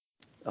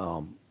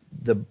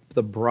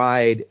the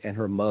bride and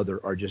her mother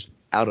are just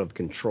out of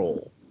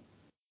control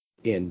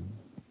in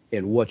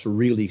what's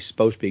really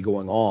supposed to be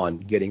going on,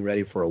 getting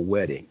ready for a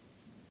wedding.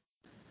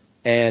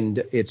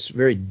 And it's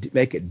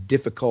make it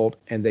difficult,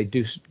 and they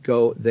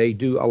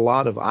do a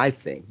lot of, I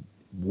think,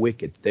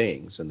 wicked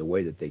things in the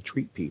way that they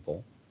treat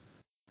people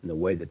and the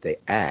way that they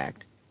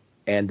act.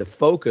 And the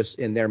focus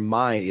in their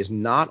mind is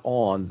not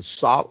on the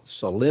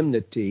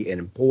solemnity and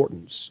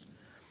importance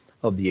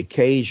of the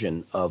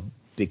occasion of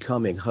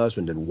becoming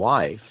husband and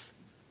wife,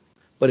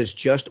 but it's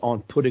just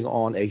on putting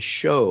on a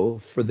show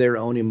for their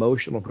own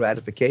emotional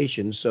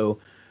gratification so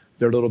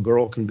their little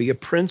girl can be a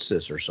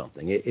princess or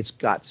something. It's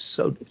got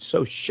so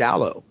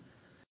shallow.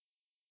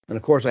 And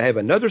of course, I have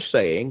another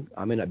saying.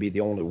 I may not be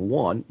the only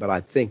one, but I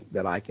think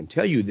that I can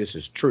tell you this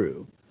is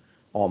true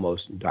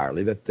almost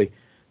entirely, that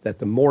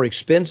the more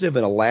expensive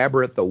and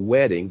elaborate the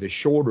wedding, the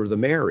shorter the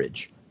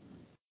marriage,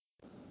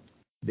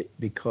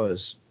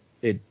 because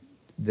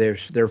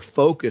they're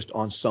focused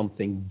on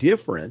something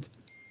different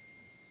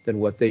than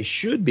what they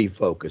should be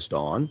focused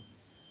on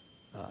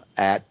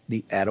at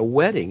a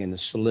wedding, and the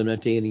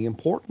solemnity and the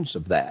importance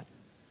of that.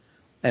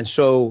 And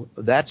so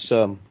that's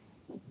something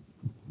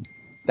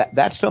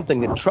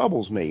that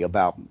troubles me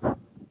about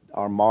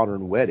our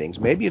modern weddings.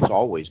 Maybe it's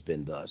always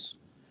been thus,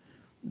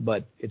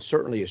 but it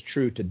certainly is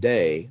true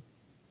today,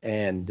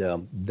 and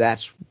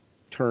that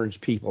turns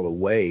people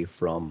away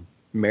from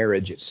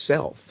marriage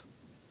itself.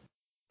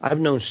 I've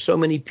known so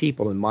many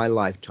people in my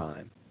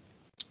lifetime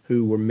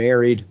who were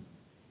married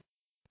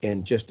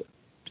in just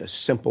a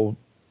simple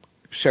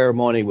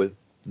ceremony with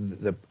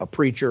a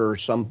preacher or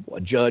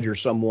a judge or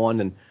someone.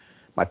 And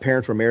my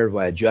parents were married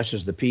by a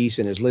justice of the peace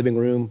in his living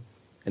room,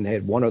 and they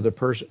had one other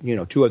person,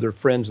 two other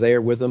friends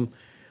there with them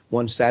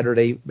one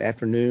Saturday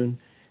afternoon,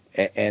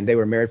 and they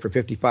were married for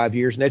 55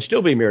 years, and they'd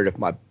still be married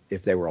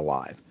if they were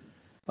alive.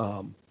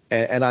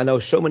 And I know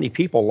so many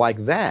people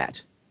like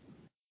that.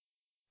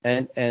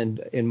 And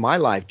in my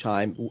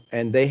lifetime,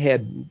 and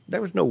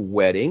there was no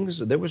weddings,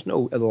 there was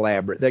no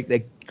elaborate,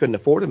 they couldn't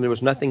afford them, there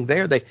was nothing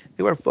there. They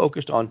were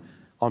focused on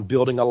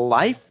building a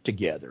life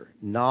together,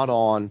 not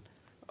on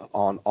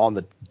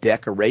the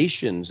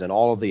decorations and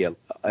all of the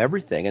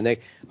everything. And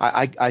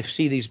I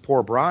see these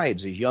poor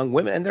brides, these young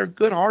women, and they're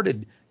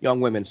good-hearted young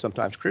women,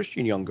 sometimes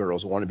Christian young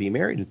girls who want to be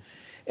married,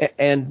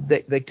 and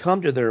they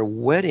come to their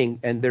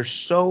wedding and they're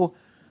so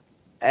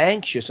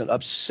anxious and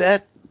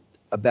upset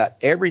about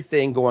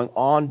everything going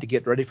on to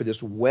get ready for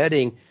this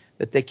wedding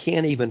that they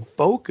can't even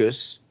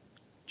focus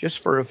just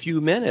for a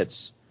few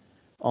minutes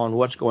on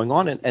what's going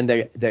on. And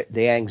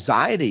the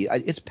anxiety,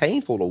 it's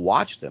painful to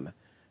watch them,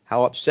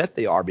 how upset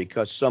they are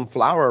because some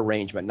flower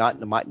arrangement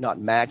might not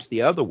match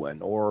the other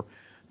one, or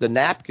the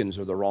napkins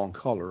are the wrong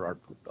color,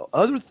 or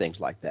other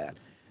things like that.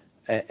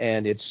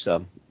 And it's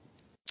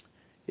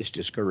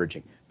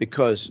discouraging,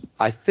 because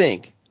I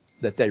think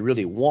that they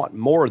really want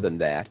more than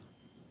that,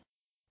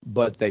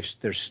 but they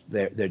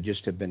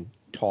just have been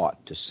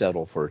taught to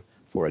settle for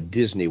a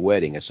Disney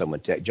wedding, as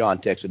John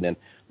texted in,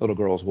 little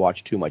girls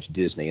watch too much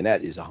Disney, and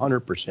that is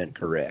 100%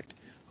 correct.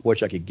 I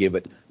wish I could give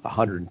it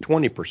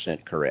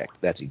 120% correct.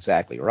 That's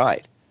exactly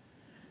right,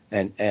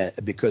 and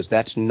because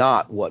that's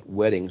not what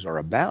weddings are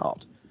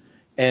about,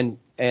 and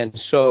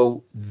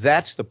so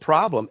that's the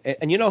problem.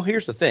 And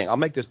here's the thing. I'll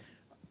make this.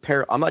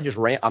 I'm not just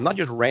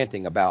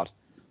ranting about.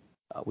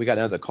 We got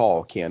another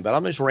call, Ken, but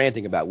I'm just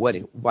ranting about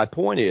wedding. My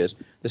point is,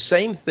 the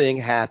same thing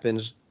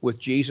happens with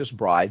Jesus'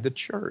 bride, the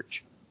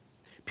church.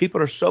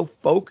 People are so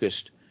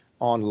focused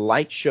on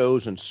light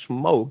shows and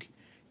smoke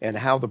and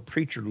how the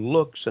preacher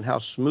looks and how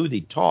smooth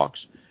he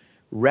talks,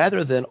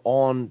 rather than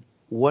on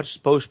what's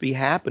supposed to be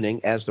happening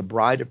as the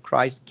bride of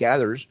Christ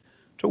gathers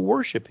to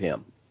worship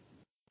him.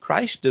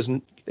 Christ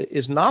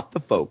is not the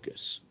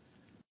focus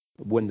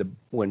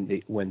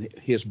when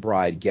his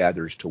bride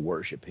gathers to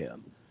worship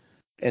him.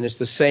 And it's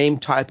the same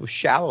type of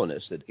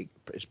shallowness that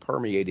is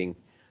permeating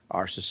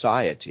our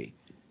society.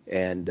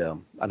 And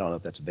I don't know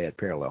if that's a bad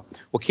parallel.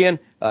 Well, Ken,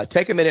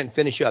 take a minute and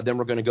finish up. Then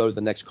we're going to go to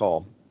the next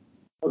call.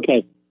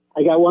 Okay.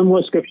 I got one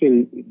more scripture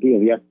to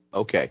give you.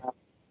 Okay.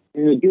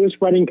 In the Jewish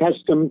wedding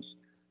customs,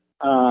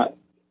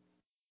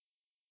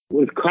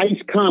 when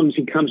Christ comes,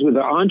 he comes with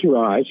an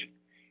entourage.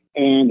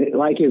 And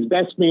like his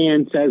best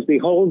man says,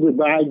 behold, the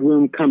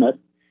bridegroom cometh,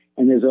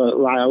 and there's a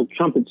loud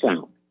trumpet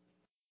sound.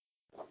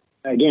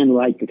 Again,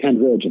 like the 10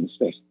 virgins,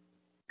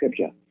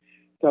 scripture.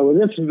 So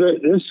this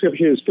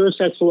scripture is 1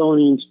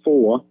 Thessalonians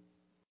 4,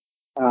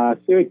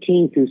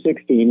 13 through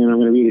 16, and I'm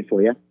going to read it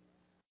for you.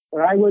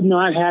 For I would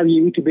not have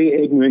you to be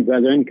ignorant,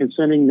 brethren,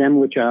 concerning them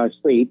which are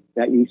asleep,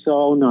 that ye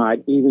saw not,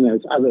 even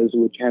as others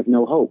which have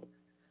no hope.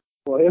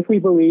 For if we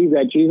believe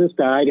that Jesus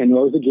died and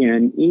rose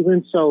again,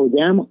 even so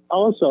them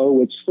also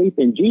which sleep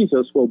in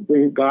Jesus will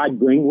God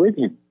bring with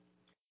him.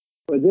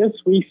 For this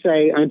we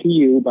say unto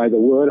you by the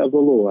word of the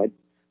Lord,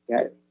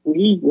 that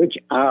we which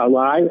are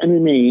alive and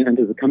remain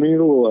unto the coming of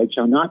the Lord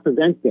shall not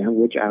prevent them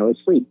which are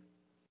asleep.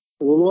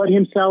 For the Lord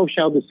himself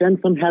shall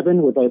descend from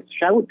heaven with a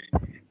shout,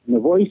 and the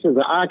voice of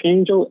the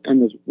archangel,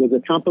 and with the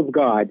trump of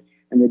God,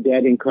 and the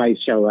dead in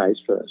Christ shall rise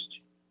first.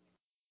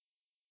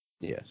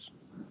 Yes.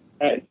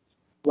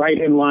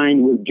 Right in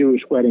line with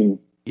Jewish wedding.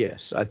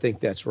 Yes, I think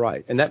that's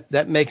right. And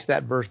that makes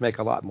that verse make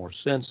a lot more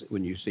sense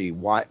when you see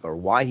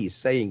why he's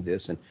saying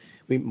this. And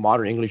we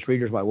modern English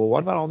readers might, well,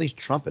 what about all these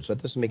trumpets?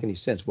 That doesn't make any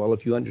sense. Well,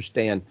 if you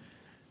understand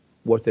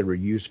what they were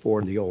used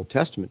for in the Old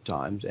Testament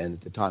times and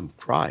at the time of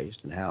Christ,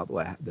 and how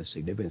the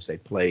significance they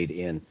played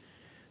in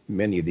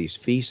many of these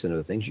feasts and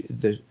other things,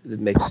 it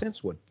makes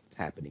sense what's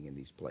happening in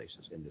these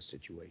places, in this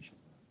situation.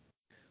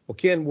 Well,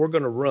 Ken, we're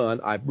going to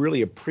run. I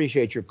really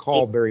appreciate your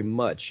call very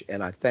much,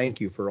 and I thank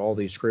you for all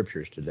these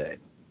scriptures today.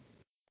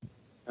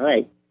 All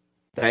right.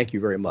 Thank you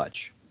very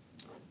much.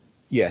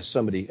 Yes,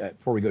 somebody,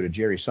 before we go to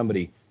Jerry,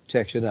 somebody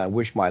texted, I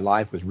wish my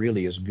life was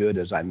really as good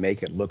as I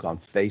make it look on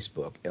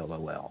Facebook,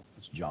 LOL.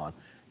 That's John.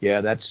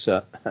 Yeah, that's,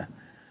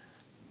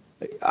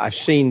 I've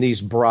seen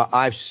these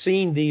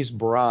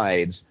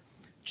brides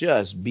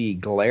just be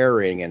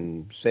glaring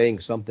and saying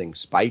something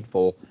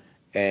spiteful.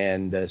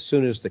 And as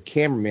soon as the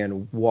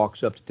cameraman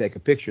walks up to take a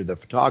picture, the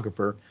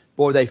photographer,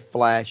 boy, they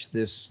flash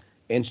this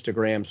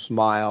Instagram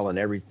smile and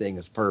everything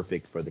is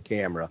perfect for the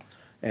camera.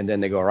 And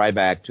then they go right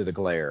back to the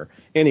glare.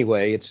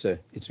 Anyway, it's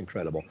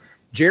incredible.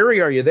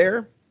 Jerry, are you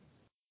there?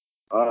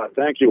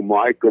 Thank you,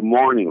 Mike. Good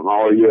morning.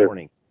 How are you? Good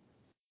morning.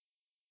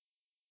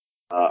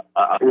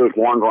 I was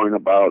wondering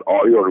about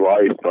all your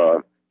life.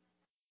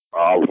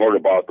 I've heard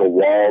about the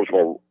walls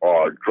of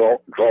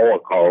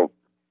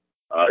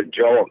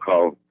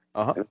Jericho.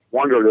 Uh-huh. I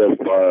wondered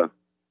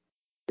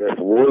if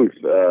Ruth,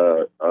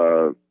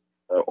 her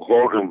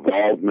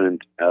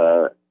involvement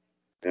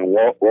in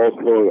what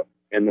was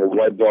in the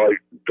red light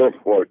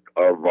district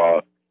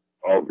of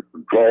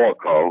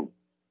Jericho,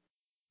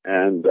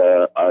 and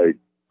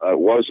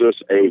was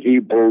this a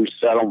Hebrew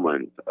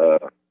settlement,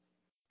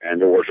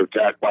 and it was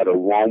attacked by the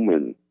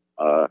Roman.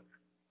 Well,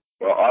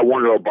 I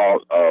wonder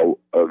about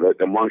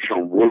the mention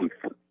of Ruth,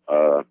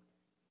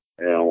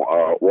 and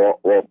what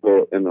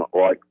in the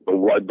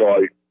red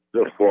light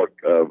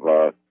district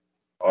of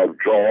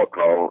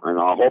Jericho, and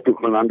I hope you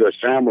can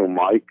understand me,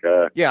 Mike.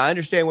 Yeah, I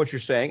understand what you're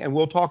saying, and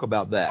we'll talk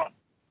about that.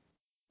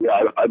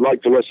 Yeah, I'd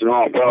like to listen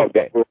off.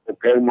 Okay.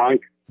 Okay,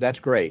 Mike? That's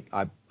great.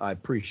 I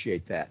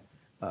appreciate that,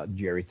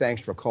 Jerry.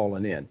 Thanks for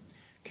calling in.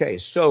 Okay,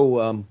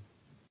 so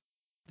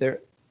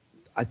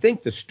I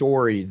think the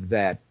story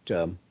that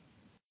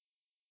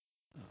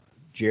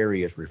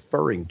Jerry is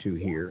referring to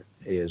here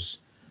is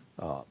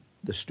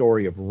the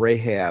story of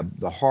Rahab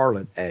the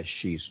harlot, as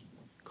she's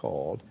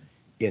called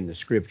in the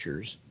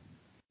scriptures.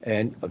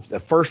 And the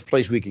first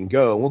place we can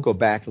go, and we'll go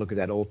back and look at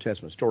that Old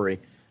Testament story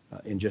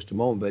in just a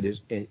moment, but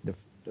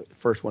the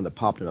first one that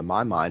popped into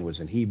my mind was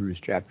in Hebrews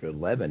chapter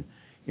 11,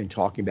 in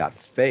talking about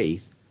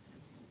faith.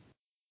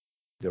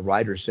 The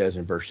writer says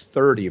in verse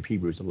 30 of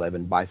Hebrews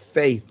 11, by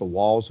faith the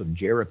walls of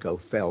Jericho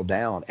fell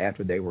down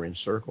after they were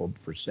encircled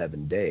for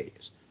 7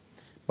 days.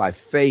 By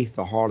faith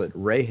the harlot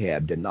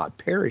Rahab did not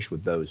perish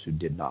with those who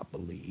did not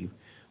believe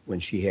when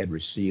she had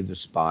received the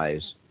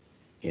spies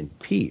in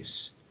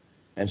peace.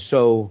 And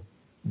so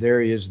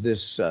there is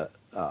this,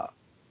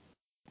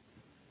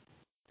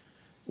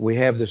 we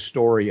have the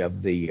story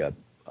of the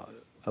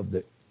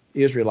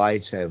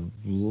Israelites have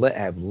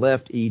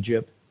left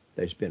Egypt.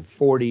 They spent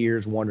 40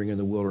 years wandering in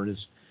the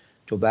wilderness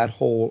till that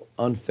whole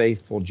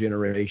unfaithful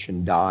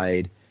generation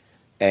died.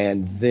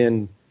 And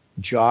then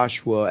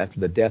Joshua, after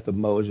the death of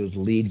Moses,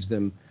 leads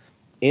them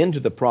into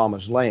the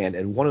promised land.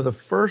 And one of the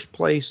first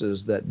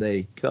places that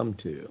they come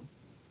to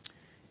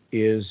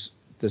is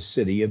the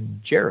city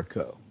of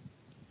Jericho.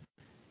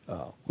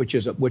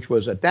 which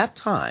was at that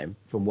time,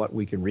 from what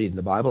we can read in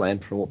the Bible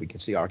and from what we can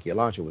see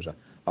archaeologically, was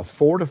a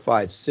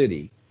fortified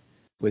city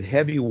with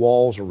heavy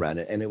walls around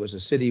it, and it was a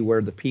city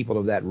where the people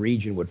of that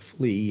region would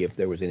flee if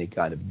there was any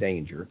kind of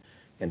danger,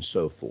 and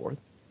so forth.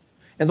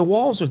 And the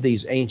walls of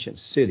these ancient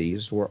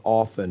cities were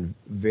often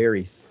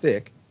very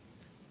thick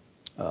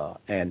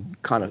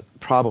and kind of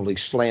probably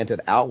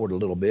slanted outward a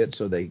little bit,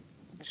 so they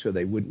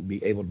wouldn't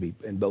be able to be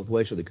in both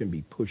ways, so they couldn't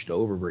be pushed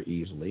over very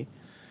easily.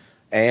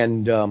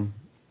 And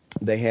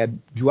they had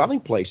dwelling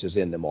places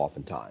in them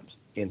oftentimes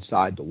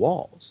inside the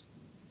walls.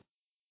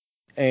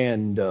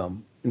 And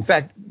in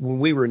fact, when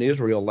we were in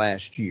Israel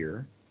last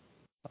year,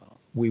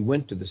 we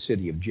went to the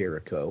city of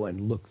Jericho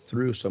and looked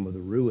through some of the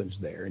ruins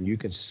there, and you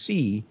can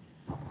see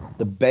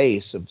the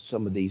base of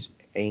some of these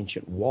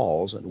ancient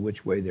walls and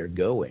which way they're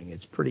going.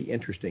 It's pretty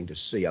interesting to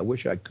see. I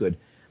wish I could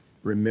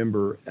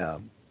remember.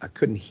 I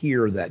couldn't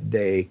hear that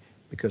day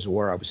because of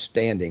where I was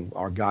standing.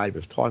 Our guide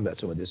was talking about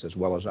some of this as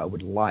well as I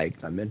would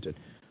like. I meant to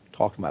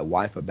talk to my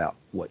wife about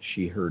what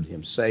she heard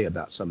him say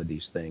about some of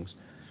these things.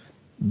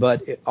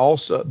 But it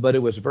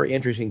was very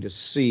interesting to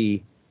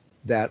see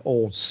that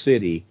old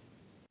city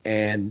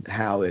and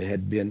how it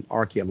had been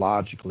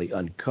archaeologically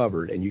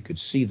uncovered, and you could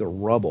see the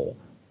rubble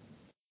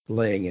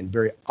laying in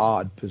very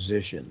odd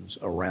positions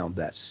around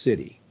that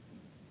city.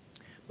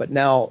 But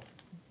now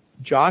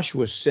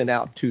Joshua sent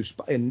out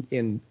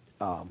in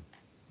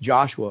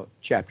Joshua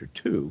chapter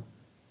 2,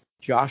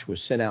 Joshua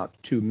sent out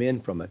two men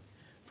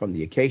from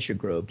the acacia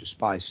grove to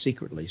spy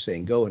secretly,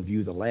 saying, "Go and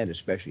view the land,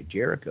 especially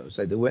Jericho."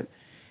 So they went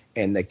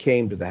and they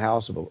came to the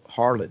house of a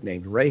harlot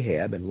named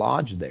Rahab and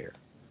lodged there.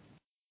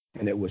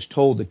 And it was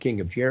told the king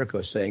of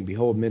Jericho, saying,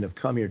 "Behold, men have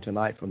come here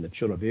tonight from the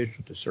children of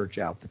Israel to search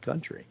out the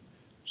country."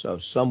 So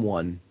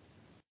someone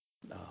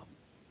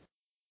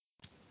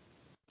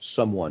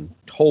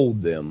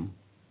told them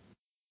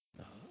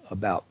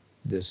about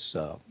this,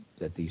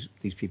 that these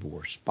people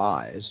were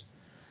spies.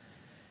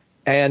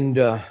 And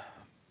the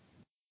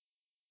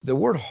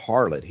word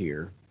harlot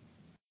here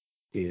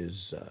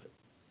is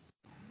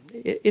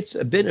it's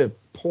been a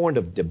point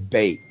of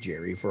debate,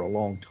 Jerry, for a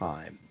long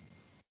time,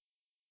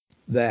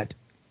 that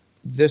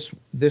this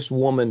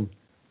woman,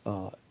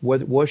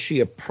 was she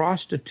a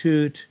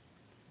prostitute,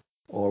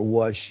 or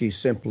was she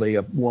simply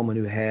a woman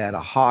who had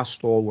a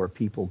hostel where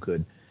people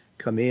could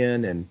come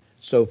in and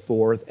so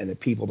forth, and that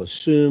people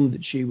assumed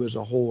that she was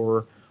a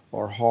whore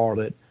or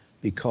harlot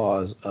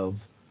because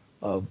of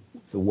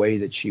the way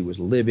that she was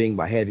living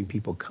by having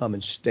people come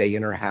and stay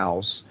in her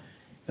house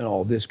and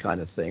all this kind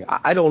of thing.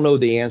 I don't know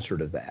the answer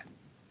to that.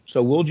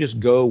 So we'll just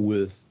go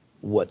with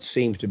what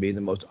seems to be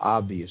the most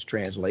obvious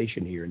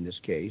translation here in this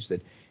case,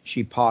 that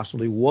she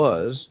possibly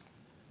was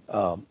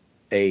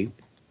a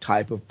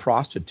type of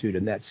prostitute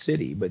in that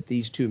city. But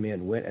these two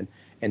men went,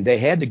 and they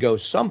had to go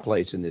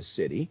someplace in this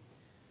city,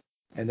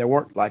 and there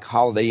weren't like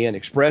Holiday Inn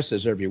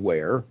Expresses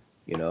everywhere,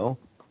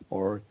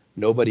 or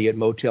nobody at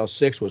Motel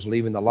 6 was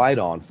leaving the light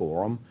on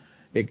for them,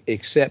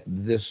 except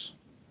this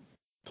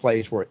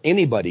place where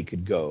anybody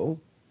could go,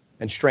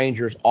 and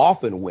strangers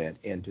often went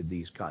into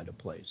these kind of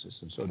places.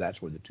 And so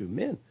that's where the two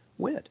men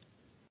went.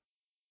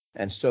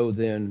 And so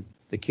then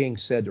the king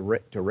said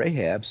to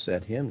Rahab,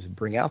 said him,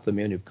 "Bring out the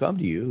men who've come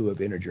to you, who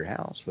have entered your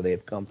house, for they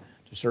have come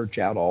to search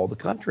out all the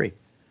country."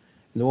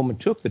 And the woman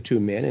took the two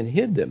men and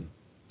hid them.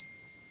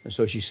 And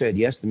so she said,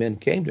 "Yes, the men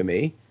came to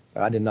me,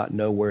 but I did not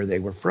know where they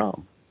were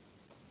from.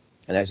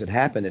 And as it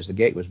happened, as the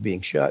gate was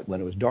being shut,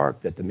 when it was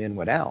dark, that the men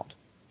went out.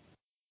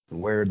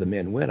 And where the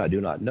men went, I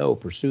do not know.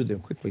 Pursue them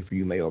quickly, for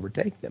you may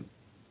overtake them."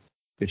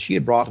 But she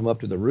had brought them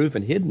up to the roof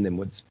and hidden them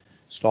with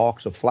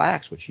stalks of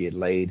flax, which she had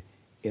laid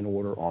in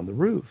order on the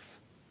roof.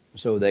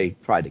 So they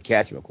tried to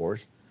catch him, of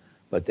course,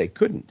 but they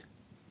couldn't.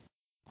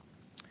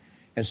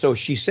 And so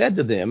she said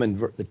to them, in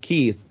the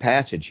key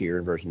passage here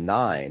in verse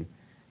 9,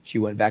 she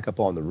went back up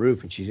on the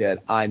roof and she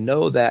said, "I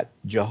know that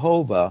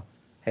Jehovah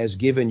has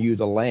given you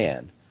the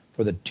land,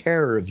 for the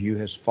terror of you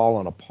has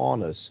fallen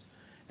upon us,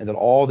 and that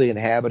all the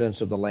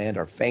inhabitants of the land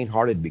are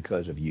faint-hearted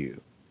because of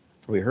you.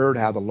 For we heard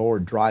how the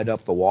Lord dried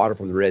up the water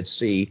from the Red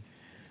Sea,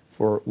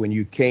 for when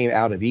you came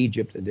out of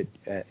Egypt,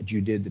 that you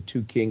did the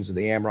two kings of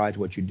the Amorites,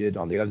 what you did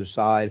on the other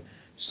side,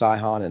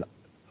 Sihon and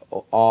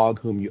Og,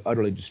 whom you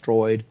utterly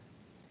destroyed.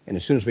 And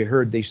as soon as we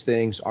heard these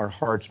things, our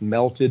hearts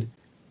melted,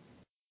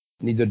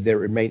 neither did there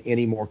remain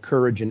any more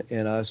courage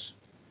in us.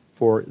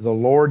 For the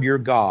Lord your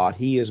God,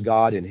 he is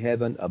God in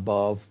heaven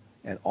above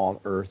and on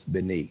earth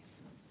beneath."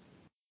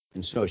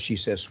 And so she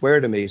says,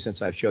 "Swear to me,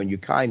 since I've shown you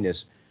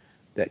kindness,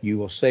 that you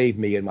will save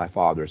me in my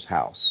father's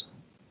house,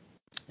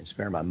 and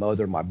spare my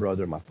mother, my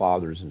brother, my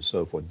fathers, and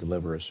so forth,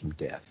 deliver us from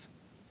death."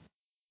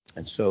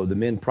 And so the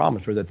men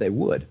promised her that they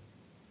would.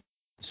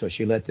 So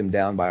she let them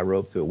down by a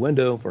rope through a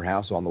window for her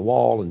house on the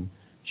wall, and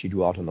she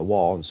dwelt on the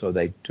wall, and so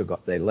they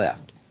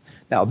left.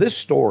 Now this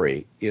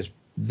story is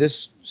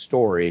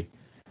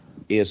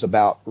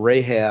about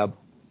Rahab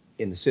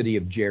in the city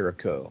of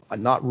Jericho,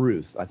 not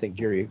Ruth. I think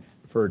Jerry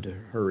referred to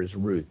her as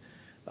Ruth.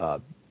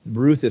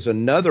 Ruth is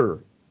another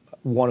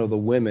one of the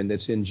women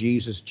that's in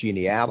Jesus'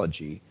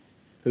 genealogy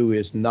who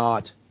is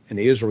not an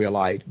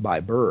Israelite by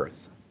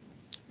birth.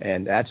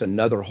 And that's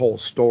another whole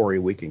story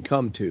we can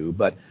come to.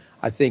 But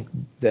I think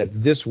that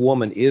this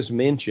woman is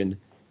mentioned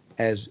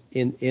as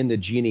in the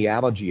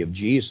genealogy of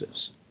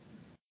Jesus,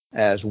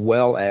 as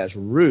well as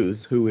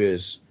Ruth, who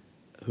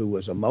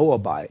was a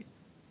Moabite,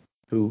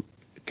 who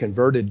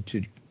converted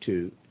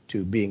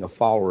to being a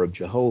follower of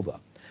Jehovah.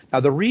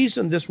 Now, the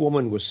reason this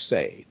woman was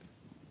saved,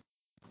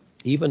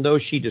 even though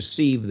she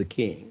deceived the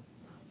king,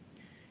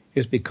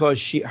 is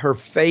because her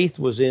faith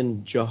was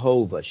in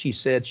Jehovah. She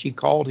said she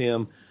called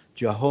him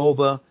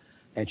Jehovah,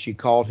 and she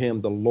called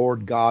him the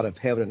Lord God of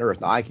heaven and earth.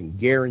 Now, I can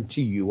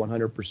guarantee you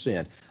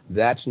 100%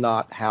 that's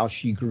not how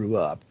she grew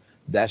up.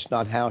 That's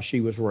not how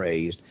she was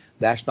raised.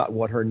 That's not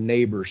what her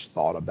neighbors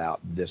thought about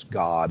this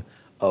God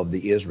of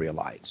the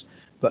Israelites.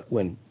 But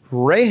when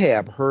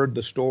Rahab heard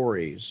the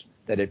stories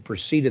that had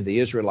preceded the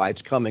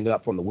Israelites coming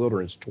up from the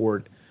wilderness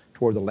toward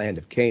the land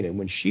of Canaan,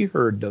 when she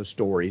heard those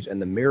stories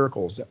and the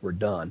miracles that were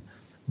done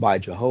by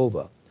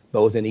Jehovah,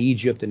 both in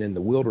Egypt and in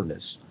the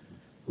wilderness,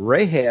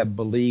 Rahab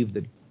believed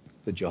that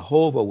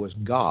Jehovah was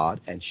God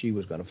and she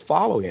was going to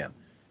follow him.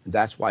 And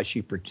that's why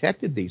she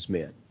protected these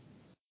men.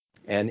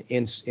 And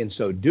in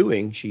so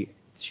doing, she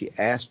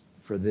asked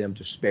for them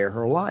to spare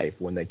her life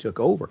when they took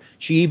over.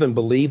 She even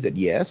believed that,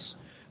 yes,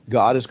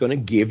 God is going to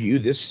give you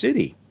this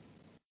city.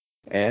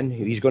 And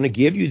he's going to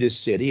give you this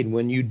city, and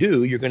when you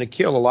do, you're going to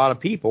kill a lot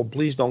of people.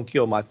 Please don't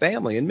kill my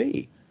family and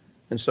me.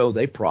 And so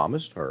they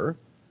promised her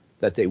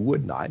that they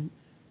would not,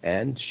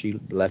 and she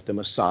left them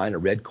a sign, a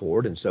red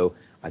cord. And so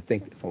I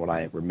think, from what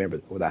I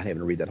remember, without having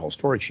to read that whole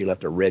story, she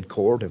left a red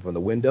cord from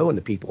the window, and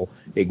the people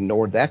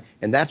ignored that.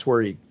 And that's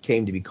where it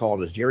came to be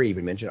called, as Jerry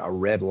even mentioned, a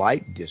red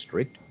light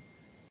district.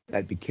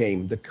 That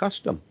became the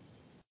custom.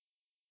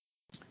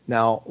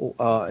 Now,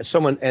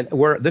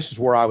 this is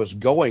where I was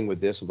going with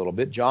this a little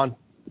bit. John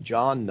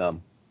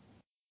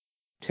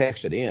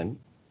texted in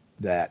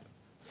that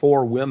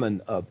 4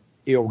 women of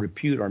ill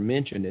repute are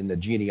mentioned in the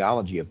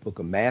genealogy of Book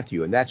of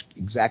Matthew, and that's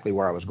exactly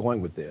where I was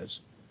going with this.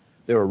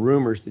 There were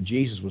rumors that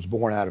Jesus was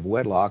born out of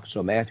wedlock,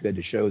 so Matthew had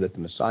to show that the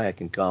Messiah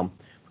can come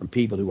from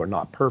people who are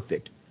not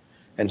perfect.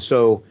 And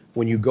so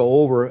when you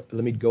go over,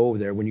 let me go over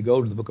there. When you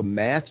go to the Book of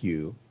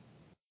Matthew,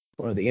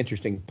 one of the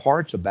interesting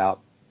parts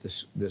about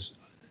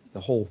the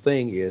whole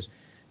thing is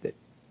that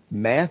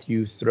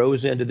Matthew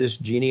throws into this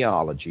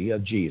genealogy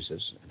of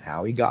Jesus and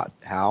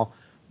how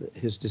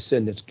his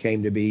descendants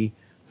came to be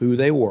who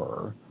they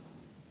were.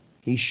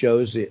 He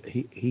shows it.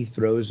 He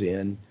throws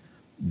in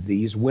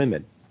these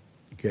women,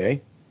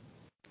 okay,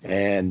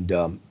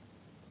 and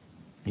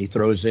he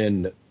throws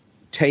in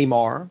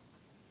Tamar.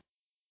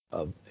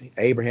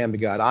 Abraham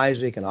begot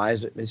Isaac, and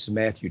Isaac, this is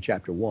Matthew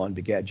chapter 1,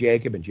 begat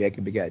Jacob, and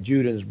Jacob begat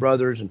Judah and his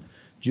brothers, and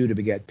Judah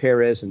begat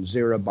Perez and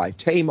Zerah by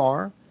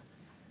Tamar.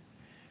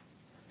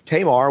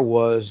 Tamar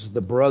was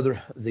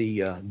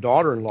the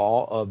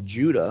daughter-in-law of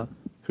Judah,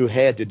 who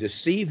had to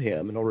deceive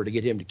him in order to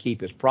get him to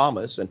keep his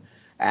promise, and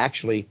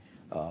actually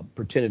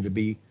pretended to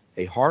be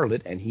a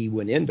harlot, and he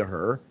went into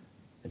her,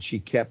 and she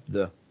kept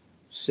his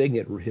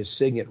signet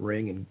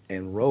ring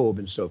and robe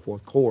and so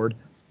forth, cord,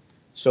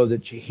 so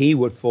that he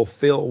would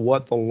fulfill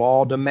what the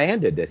law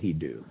demanded that he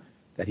do,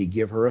 that he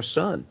give her a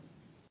son.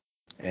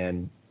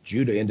 And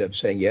Judah ended up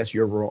saying, yes,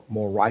 you're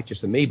more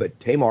righteous than me, but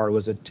Tamar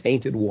was a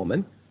tainted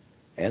woman.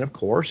 And of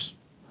course,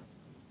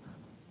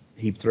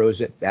 he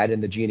throws that in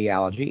the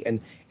genealogy.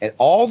 And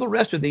all the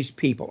rest of these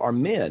people are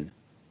men.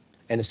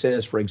 And it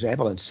says, for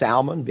example, and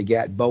Salmon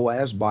begat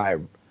Boaz by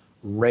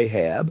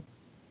Rahab.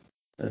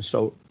 And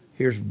so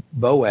here's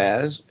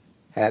Boaz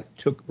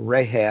took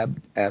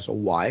Rahab as a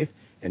wife.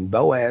 And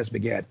Boaz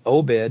begat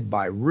Obed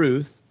by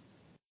Ruth,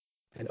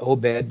 and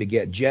Obed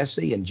begat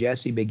Jesse, and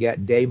Jesse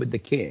begat David the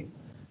king.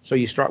 So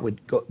you start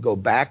with go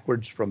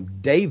backwards from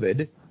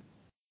David,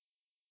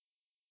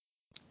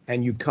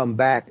 and you come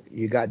back.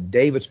 You got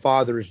David's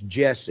father is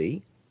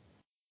Jesse.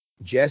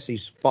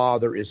 Jesse's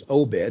father is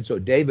Obed. So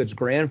David's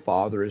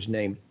grandfather is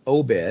named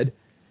Obed,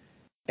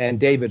 and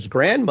David's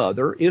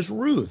grandmother is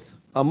Ruth,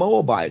 a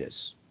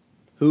Moabitess,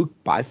 who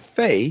by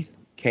faith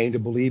came to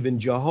believe in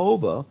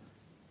Jehovah,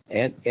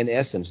 and in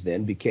essence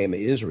then became an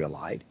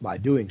Israelite by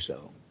doing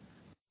so.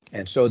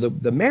 And so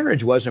the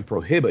marriage wasn't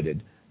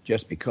prohibited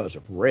just because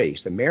of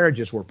race. The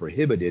marriages were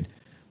prohibited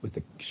with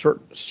the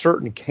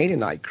certain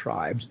Canaanite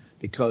tribes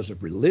because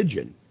of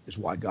religion, is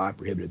why God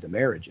prohibited the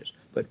marriages.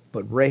 But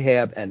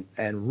Rahab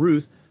and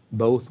Ruth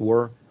both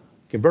were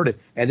converted.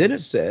 And then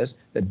it says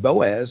that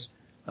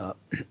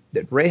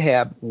that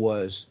Rahab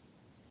was,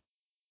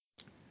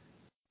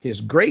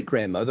 his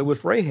great-grandmother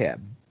was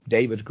Rahab.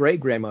 David's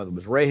great-grandmother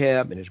was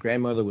Rahab, and his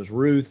grandmother was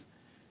Ruth,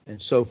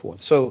 and so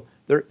forth. So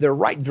they're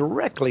right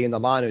directly in the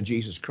line of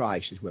Jesus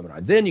Christ, these women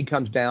are. Then he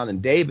comes down,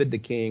 and David the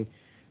king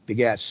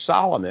begat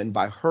Solomon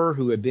by her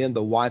who had been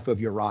the wife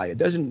of Uriah. It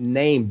doesn't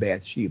name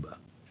Bathsheba,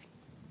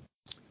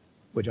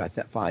 which I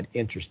find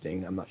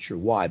interesting. I'm not sure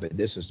why, but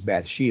this is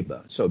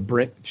Bathsheba. So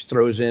Brent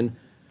throws in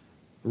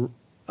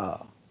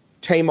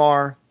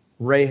Tamar,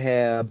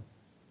 Rahab,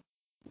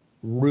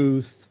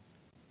 Ruth,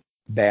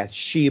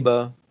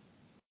 Bathsheba,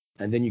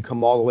 And then you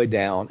come all the way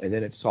down, and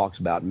then it talks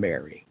about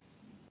Mary,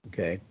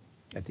 okay,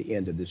 at the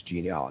end of this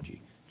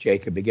genealogy.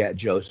 Jacob begat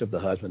Joseph, the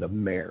husband of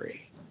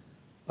Mary,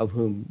 of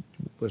whom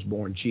was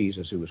born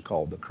Jesus, who was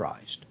called the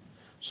Christ.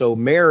 So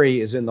Mary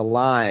is in the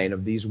line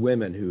of these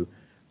women who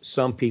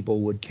some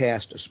people would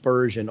cast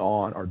aspersion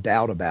on or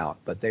doubt about,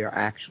 but they are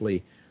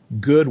actually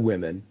good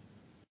women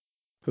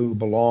who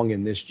belong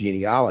in this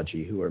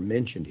genealogy, who are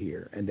mentioned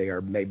here, and they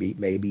are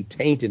maybe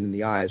tainted in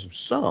the eyes of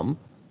some.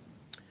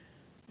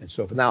 And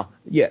so for now,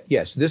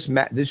 yes,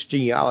 this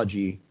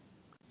genealogy,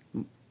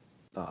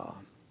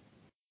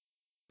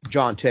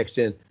 John texts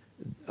in,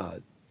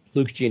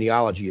 Luke's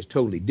genealogy is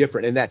totally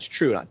different, and that's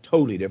true, not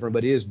totally different,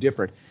 but it is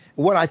different.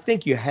 And what I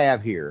think you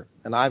have here,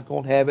 and I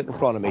don't have it in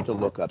front of me to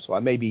look up, so I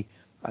may be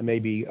a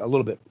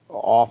little bit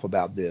off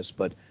about this,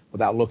 but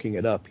without looking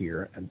it up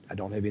here, and I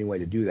don't have any way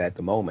to do that at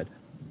the moment.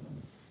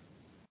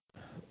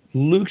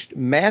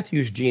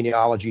 Matthew's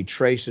genealogy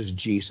traces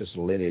Jesus'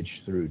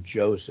 lineage through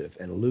Joseph,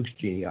 and Luke's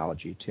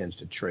genealogy tends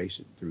to trace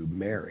it through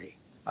Mary.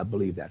 I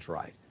believe that's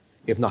right.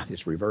 If not,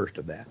 it's reversed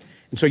of that.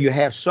 And so you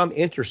have some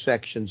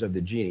intersections of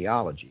the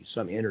genealogy.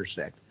 Some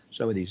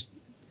of these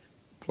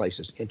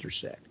places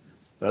intersect.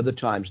 But other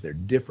times they're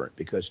different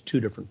because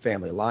two different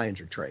family lines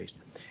are traced.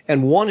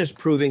 And one is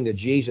proving that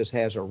Jesus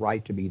has a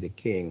right to be the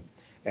king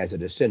as a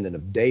descendant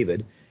of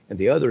David, and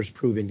the other is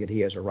proving that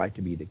he has a right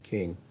to be the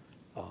king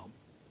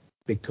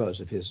because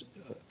of his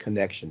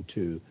connection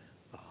to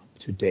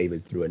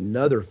David through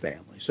another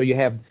family. So you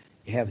have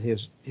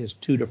his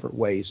two different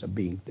ways of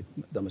being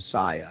the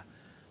Messiah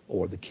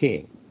or the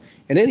king.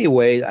 And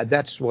anyway,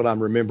 that's what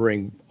I'm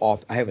remembering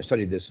off. I haven't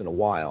studied this in a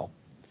while,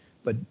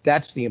 but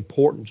that's the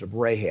importance of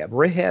Rahab.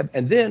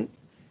 And then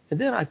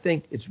I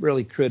think it's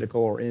really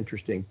critical or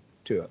interesting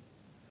to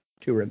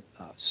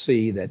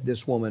see that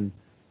this woman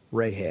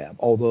Rahab,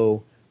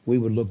 although we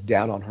would look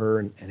down on her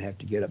and have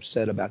to get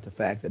upset about the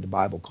fact that the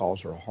Bible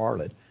calls her a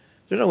harlot,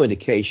 there's no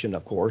indication,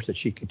 of course, that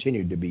she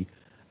continued to be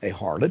a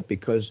harlot,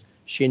 because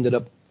she ended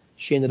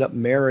up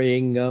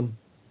marrying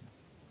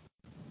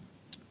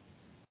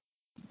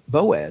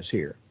Boaz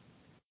here.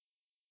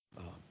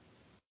 I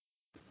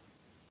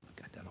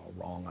got that all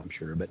wrong, I'm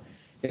sure, but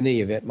in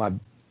any event, my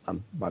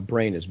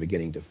brain is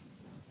beginning to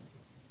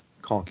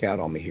conk out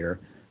on me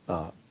here.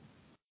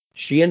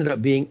 She ended up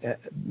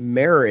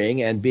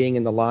marrying and being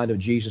in the line of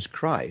Jesus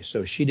Christ,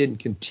 so she didn't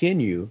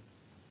continue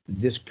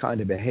this kind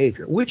of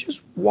behavior, which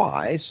is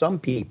why some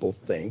people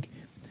think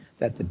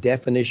that the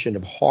definition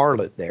of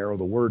harlot there, or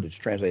the word that's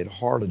translated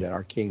harlot in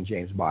our King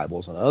James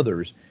Bibles and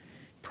others,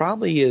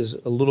 probably is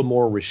a little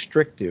more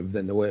restrictive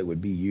than the way it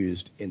would be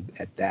used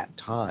at that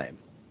time.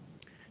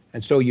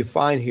 And so you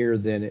find here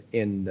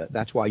then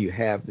that's why you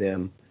have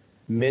them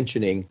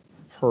mentioning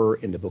her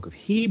in the book of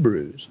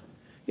Hebrews.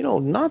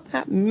 Not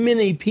that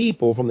many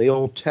people from the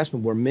Old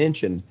Testament were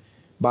mentioned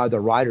by the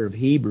writer of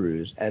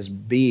Hebrews as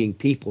being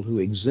people who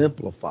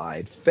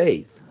exemplified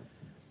faith.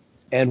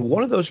 And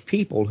one of those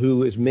people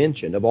who is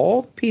mentioned, of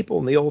all the people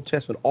in the Old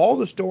Testament, all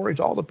the stories,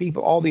 all the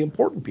people, all the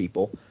important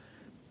people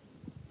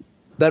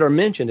that are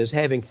mentioned as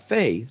having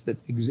faith that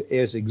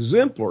is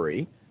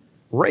exemplary,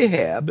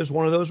 Rahab is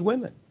one of those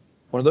women,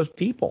 one of those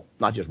people.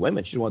 Not just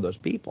women, she's one of those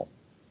people.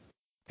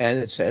 And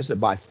it says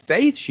that by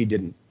faith she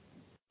didn't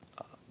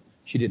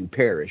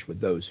perish with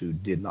those who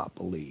did not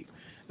believe.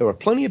 There were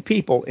plenty of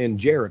people in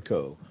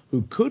Jericho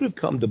who could have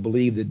come to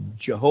believe that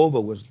Jehovah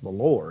was the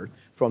Lord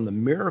from the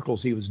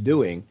miracles he was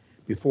doing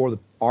before the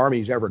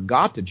armies ever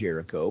got to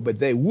Jericho, but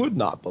they would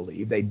not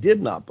believe. They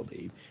did not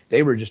believe.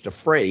 They were just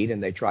afraid,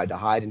 and they tried to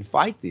hide and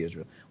fight the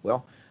Israel.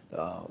 Well,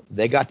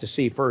 they got to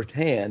see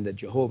firsthand that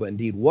Jehovah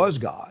indeed was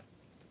God.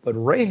 But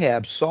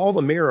Rahab saw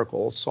the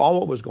miracles, saw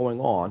what was going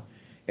on,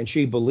 and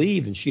she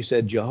believed, and she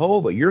said,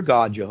 Jehovah, your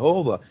God,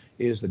 Jehovah,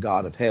 is the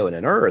God of heaven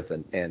and earth,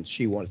 and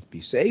she wanted to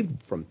be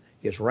saved from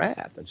his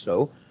wrath. And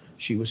so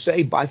she was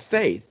saved by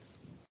faith,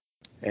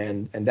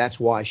 and that's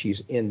why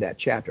she's in that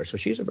chapter. So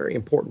she's a very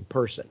important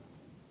person.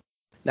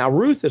 Now,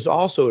 Ruth is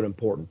also an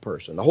important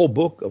person. The whole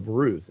book of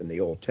Ruth in the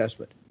Old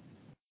Testament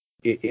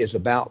is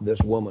about this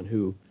woman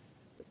who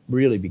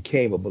really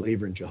became a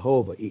believer in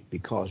Jehovah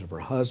because of her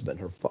husband.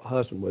 Her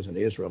husband was an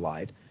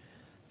Israelite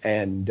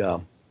and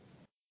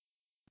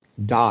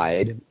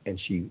died, and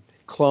she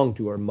clung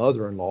to her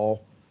mother-in-law,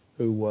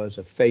 who was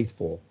a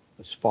faithful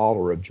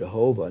follower of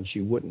Jehovah, and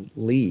she wouldn't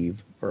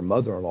leave her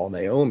mother-in-law,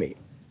 Naomi.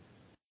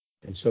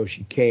 And so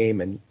she came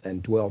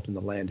and dwelt in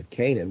the land of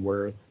Canaan,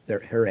 where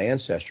her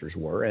ancestors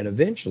were, and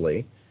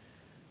eventually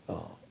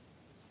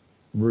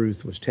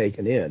Ruth was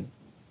taken in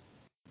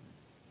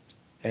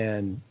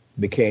and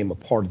became a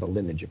part of the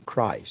lineage of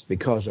Christ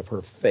because of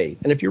her faith.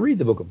 And if you read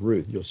the book of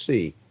Ruth, you'll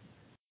see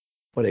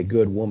what a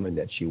good woman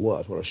that she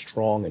was, what a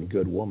strong and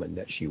good woman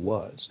that she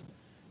was.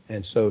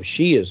 And so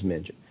she is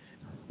mentioned.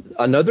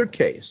 Another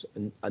case,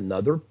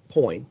 another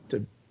point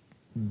to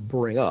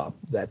bring up,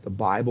 that the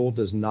Bible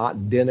does not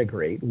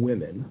denigrate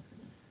women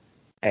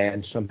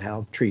and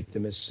somehow treat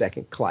them as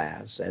second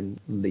class and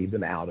leave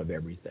them out of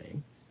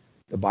everything.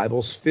 The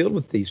Bible's filled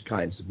with these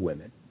kinds of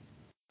women.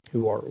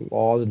 who are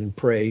lauded and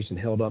praised and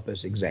held up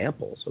as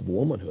examples of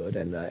womanhood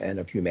and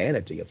of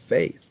humanity, of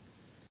faith.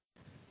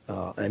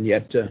 And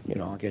yet,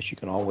 I guess you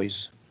can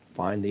always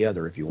find the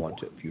other if you want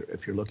to,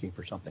 if you're looking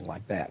for something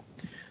like that.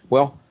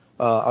 Well,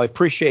 I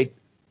appreciate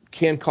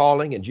Ken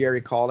calling and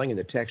Jerry calling and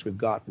the text we've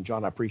got from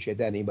John. I appreciate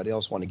that. Anybody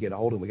else want to get a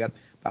hold of him? We got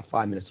about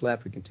 5 minutes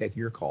left. We can take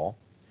your call.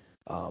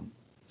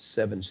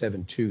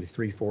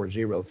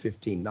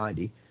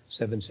 772-340-1590.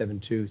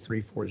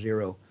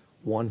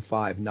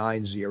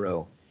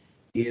 772-340-1590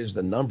 is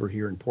the number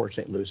here in Port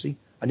St. Lucie.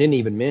 I didn't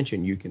even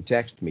mention you can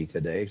text me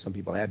today. Some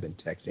people have been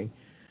texting.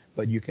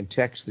 But you can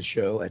text the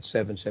show at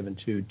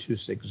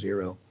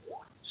 772-260-6120,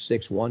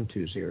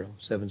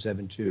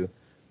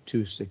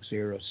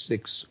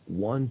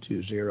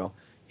 772-260-6120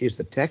 is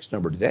the text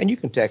number today. And you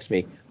can text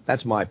me.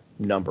 That's my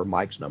number,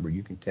 Mike's number.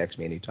 You can text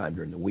me anytime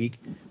during the week.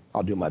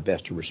 I'll do my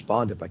best to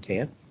respond if I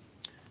can.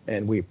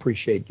 And we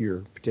appreciate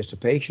your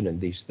participation in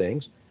these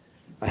things.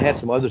 I had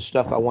some other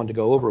stuff I wanted to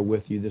go over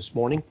with you this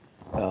morning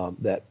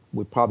that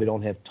we probably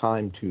don't have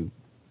time to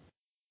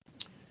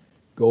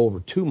go over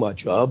too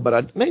much of,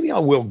 but maybe I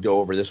will go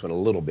over this one a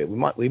little bit.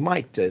 We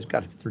might. It's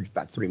got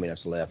about 3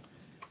 minutes left.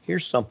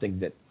 Here's something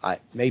that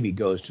maybe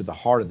goes to the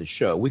heart of the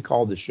show. We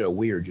call the show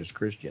 "We Are Just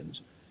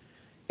Christians,"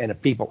 and if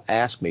people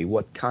ask me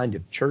what kind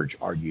of church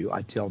are you,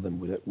 I tell them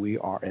that we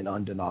are an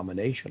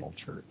undenominational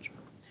church.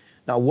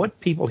 Now, what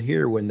people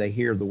hear when they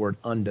hear the word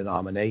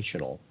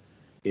undenominational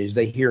is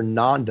they hear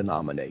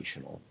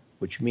non-denominational,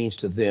 which means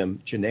to them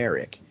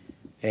generic,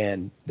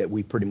 and that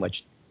we pretty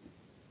much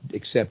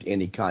accept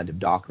any kind of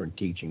doctrine,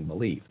 teaching,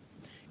 belief.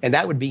 And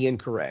that would be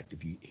incorrect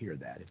if you hear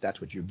that, if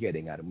that's what you're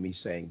getting out of me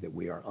saying that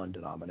we are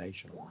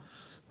undenominational.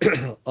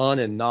 Un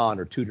and non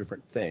are two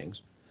different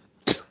things.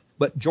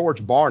 But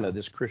George Barna,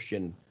 this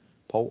Christian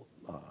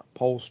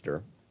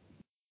pollster,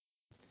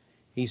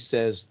 he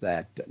says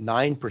that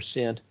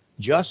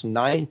just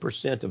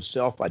 9% of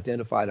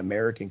self-identified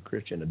American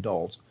Christian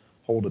adults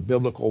hold a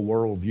biblical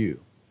worldview.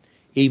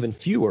 Even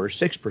fewer,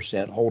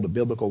 6%, hold a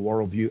biblical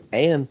worldview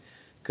and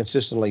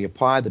consistently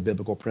apply the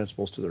biblical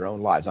principles to their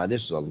own lives. Now,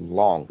 this is a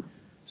long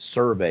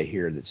survey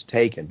here that's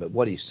taken, but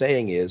what he's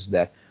saying is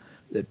that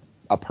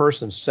a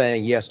person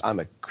saying, yes, I'm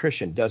a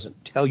Christian,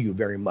 doesn't tell you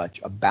very much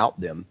about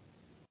them,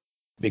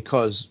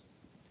 because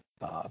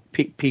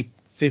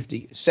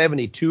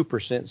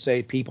 72%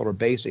 say people are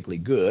basically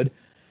good,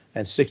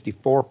 and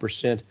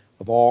 64%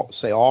 of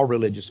all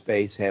religious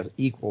faiths have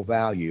equal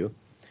value,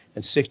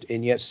 and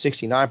yet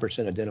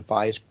 69%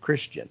 identify as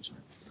Christians.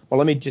 Well,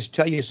 let me just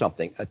tell you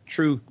something. A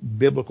true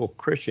biblical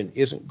Christian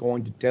isn't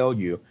going to tell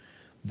you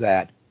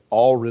that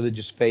all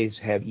religious faiths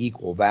have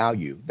equal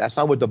value. That's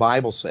not what the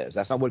Bible says.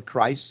 That's not what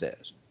Christ says.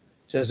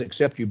 It says,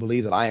 except you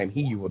believe that I am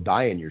he, you will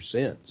die in your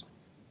sins.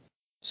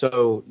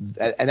 So,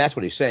 and that's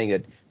what he's saying,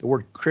 that the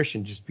word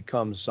Christian just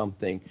becomes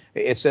something.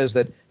 It says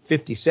that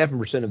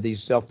 57% of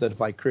these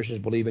self-identified Christians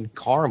believe in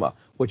karma,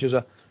 which is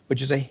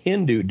a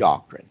Hindu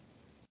doctrine.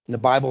 And the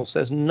Bible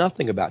says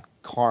nothing about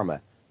karma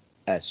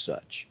as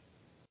such.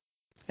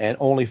 And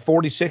only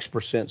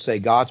 46% say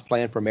God's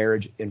plan for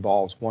marriage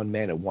involves one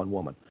man and one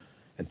woman.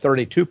 And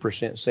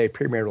 32% say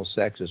premarital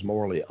sex is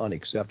morally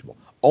unacceptable.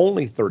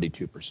 Only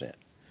 32%.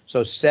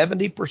 So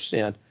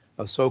 70%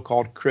 of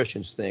so-called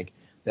Christians think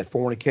that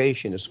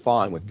fornication is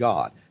fine with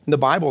God. And the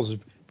Bible is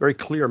very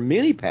clear,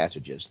 many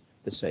passages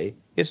that say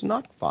it's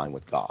not fine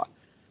with God.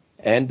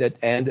 And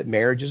that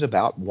marriage is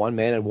about one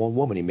man and one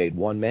woman. He made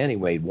one man, he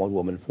made one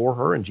woman for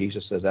her, and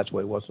Jesus says that's the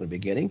way it was in the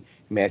beginning.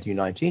 In Matthew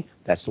 19,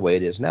 that's the way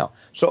it is now.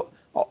 So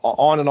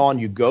on and on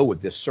you go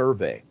with this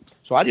survey.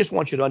 So I just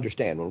want you to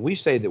understand, when we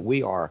say that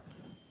we are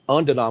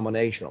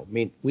undenominational,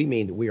 we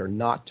mean that we are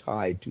not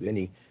tied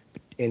to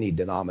any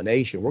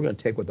denomination. We're going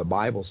to take what the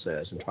Bible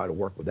says and try to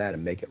work with that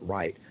and make it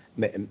right,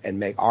 and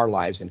make our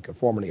lives in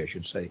conformity, I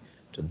should say,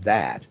 to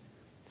that.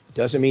 It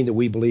doesn't mean that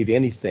we believe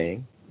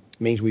anything.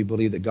 It means we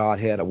believe that God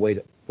had a way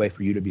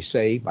for you to be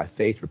saved by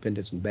faith,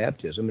 repentance, and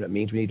baptism. And it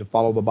means we need to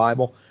follow the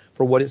Bible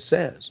for what it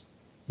says,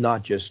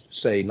 not just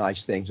say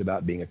nice things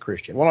about being a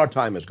Christian. Well, our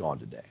time is gone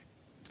today.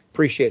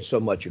 Appreciate so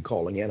much you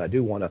calling in. I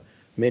do want to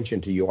mention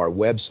to you our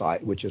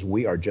website, which is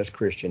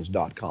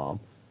wearejustchristians.com.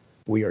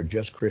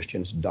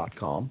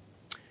 Wearejustchristians.com.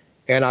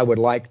 And I would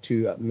like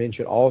to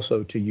mention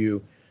also to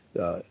you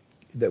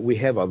that we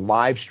have a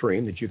live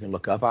stream that you can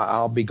look up.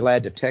 I'll be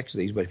glad to text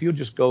these, but if you'll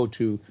just go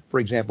to, for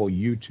example,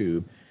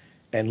 YouTube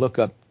and look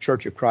up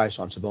Church of Christ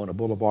on Savona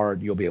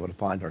Boulevard, you'll be able to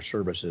find our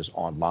services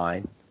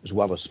online, as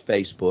well as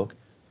Facebook.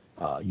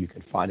 You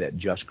can find it at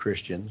Just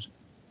Christians.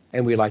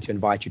 And we'd like to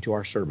invite you to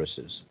our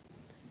services.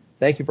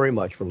 Thank you very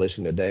much for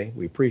listening today.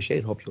 We appreciate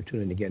it. Hope you'll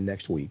tune in again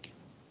next week.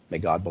 May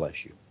God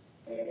bless you.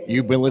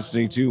 You've been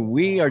listening to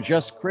We Are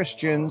Just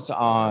Christians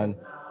on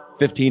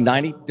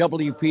 1590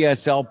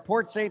 WPSL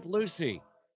Port St. Lucie.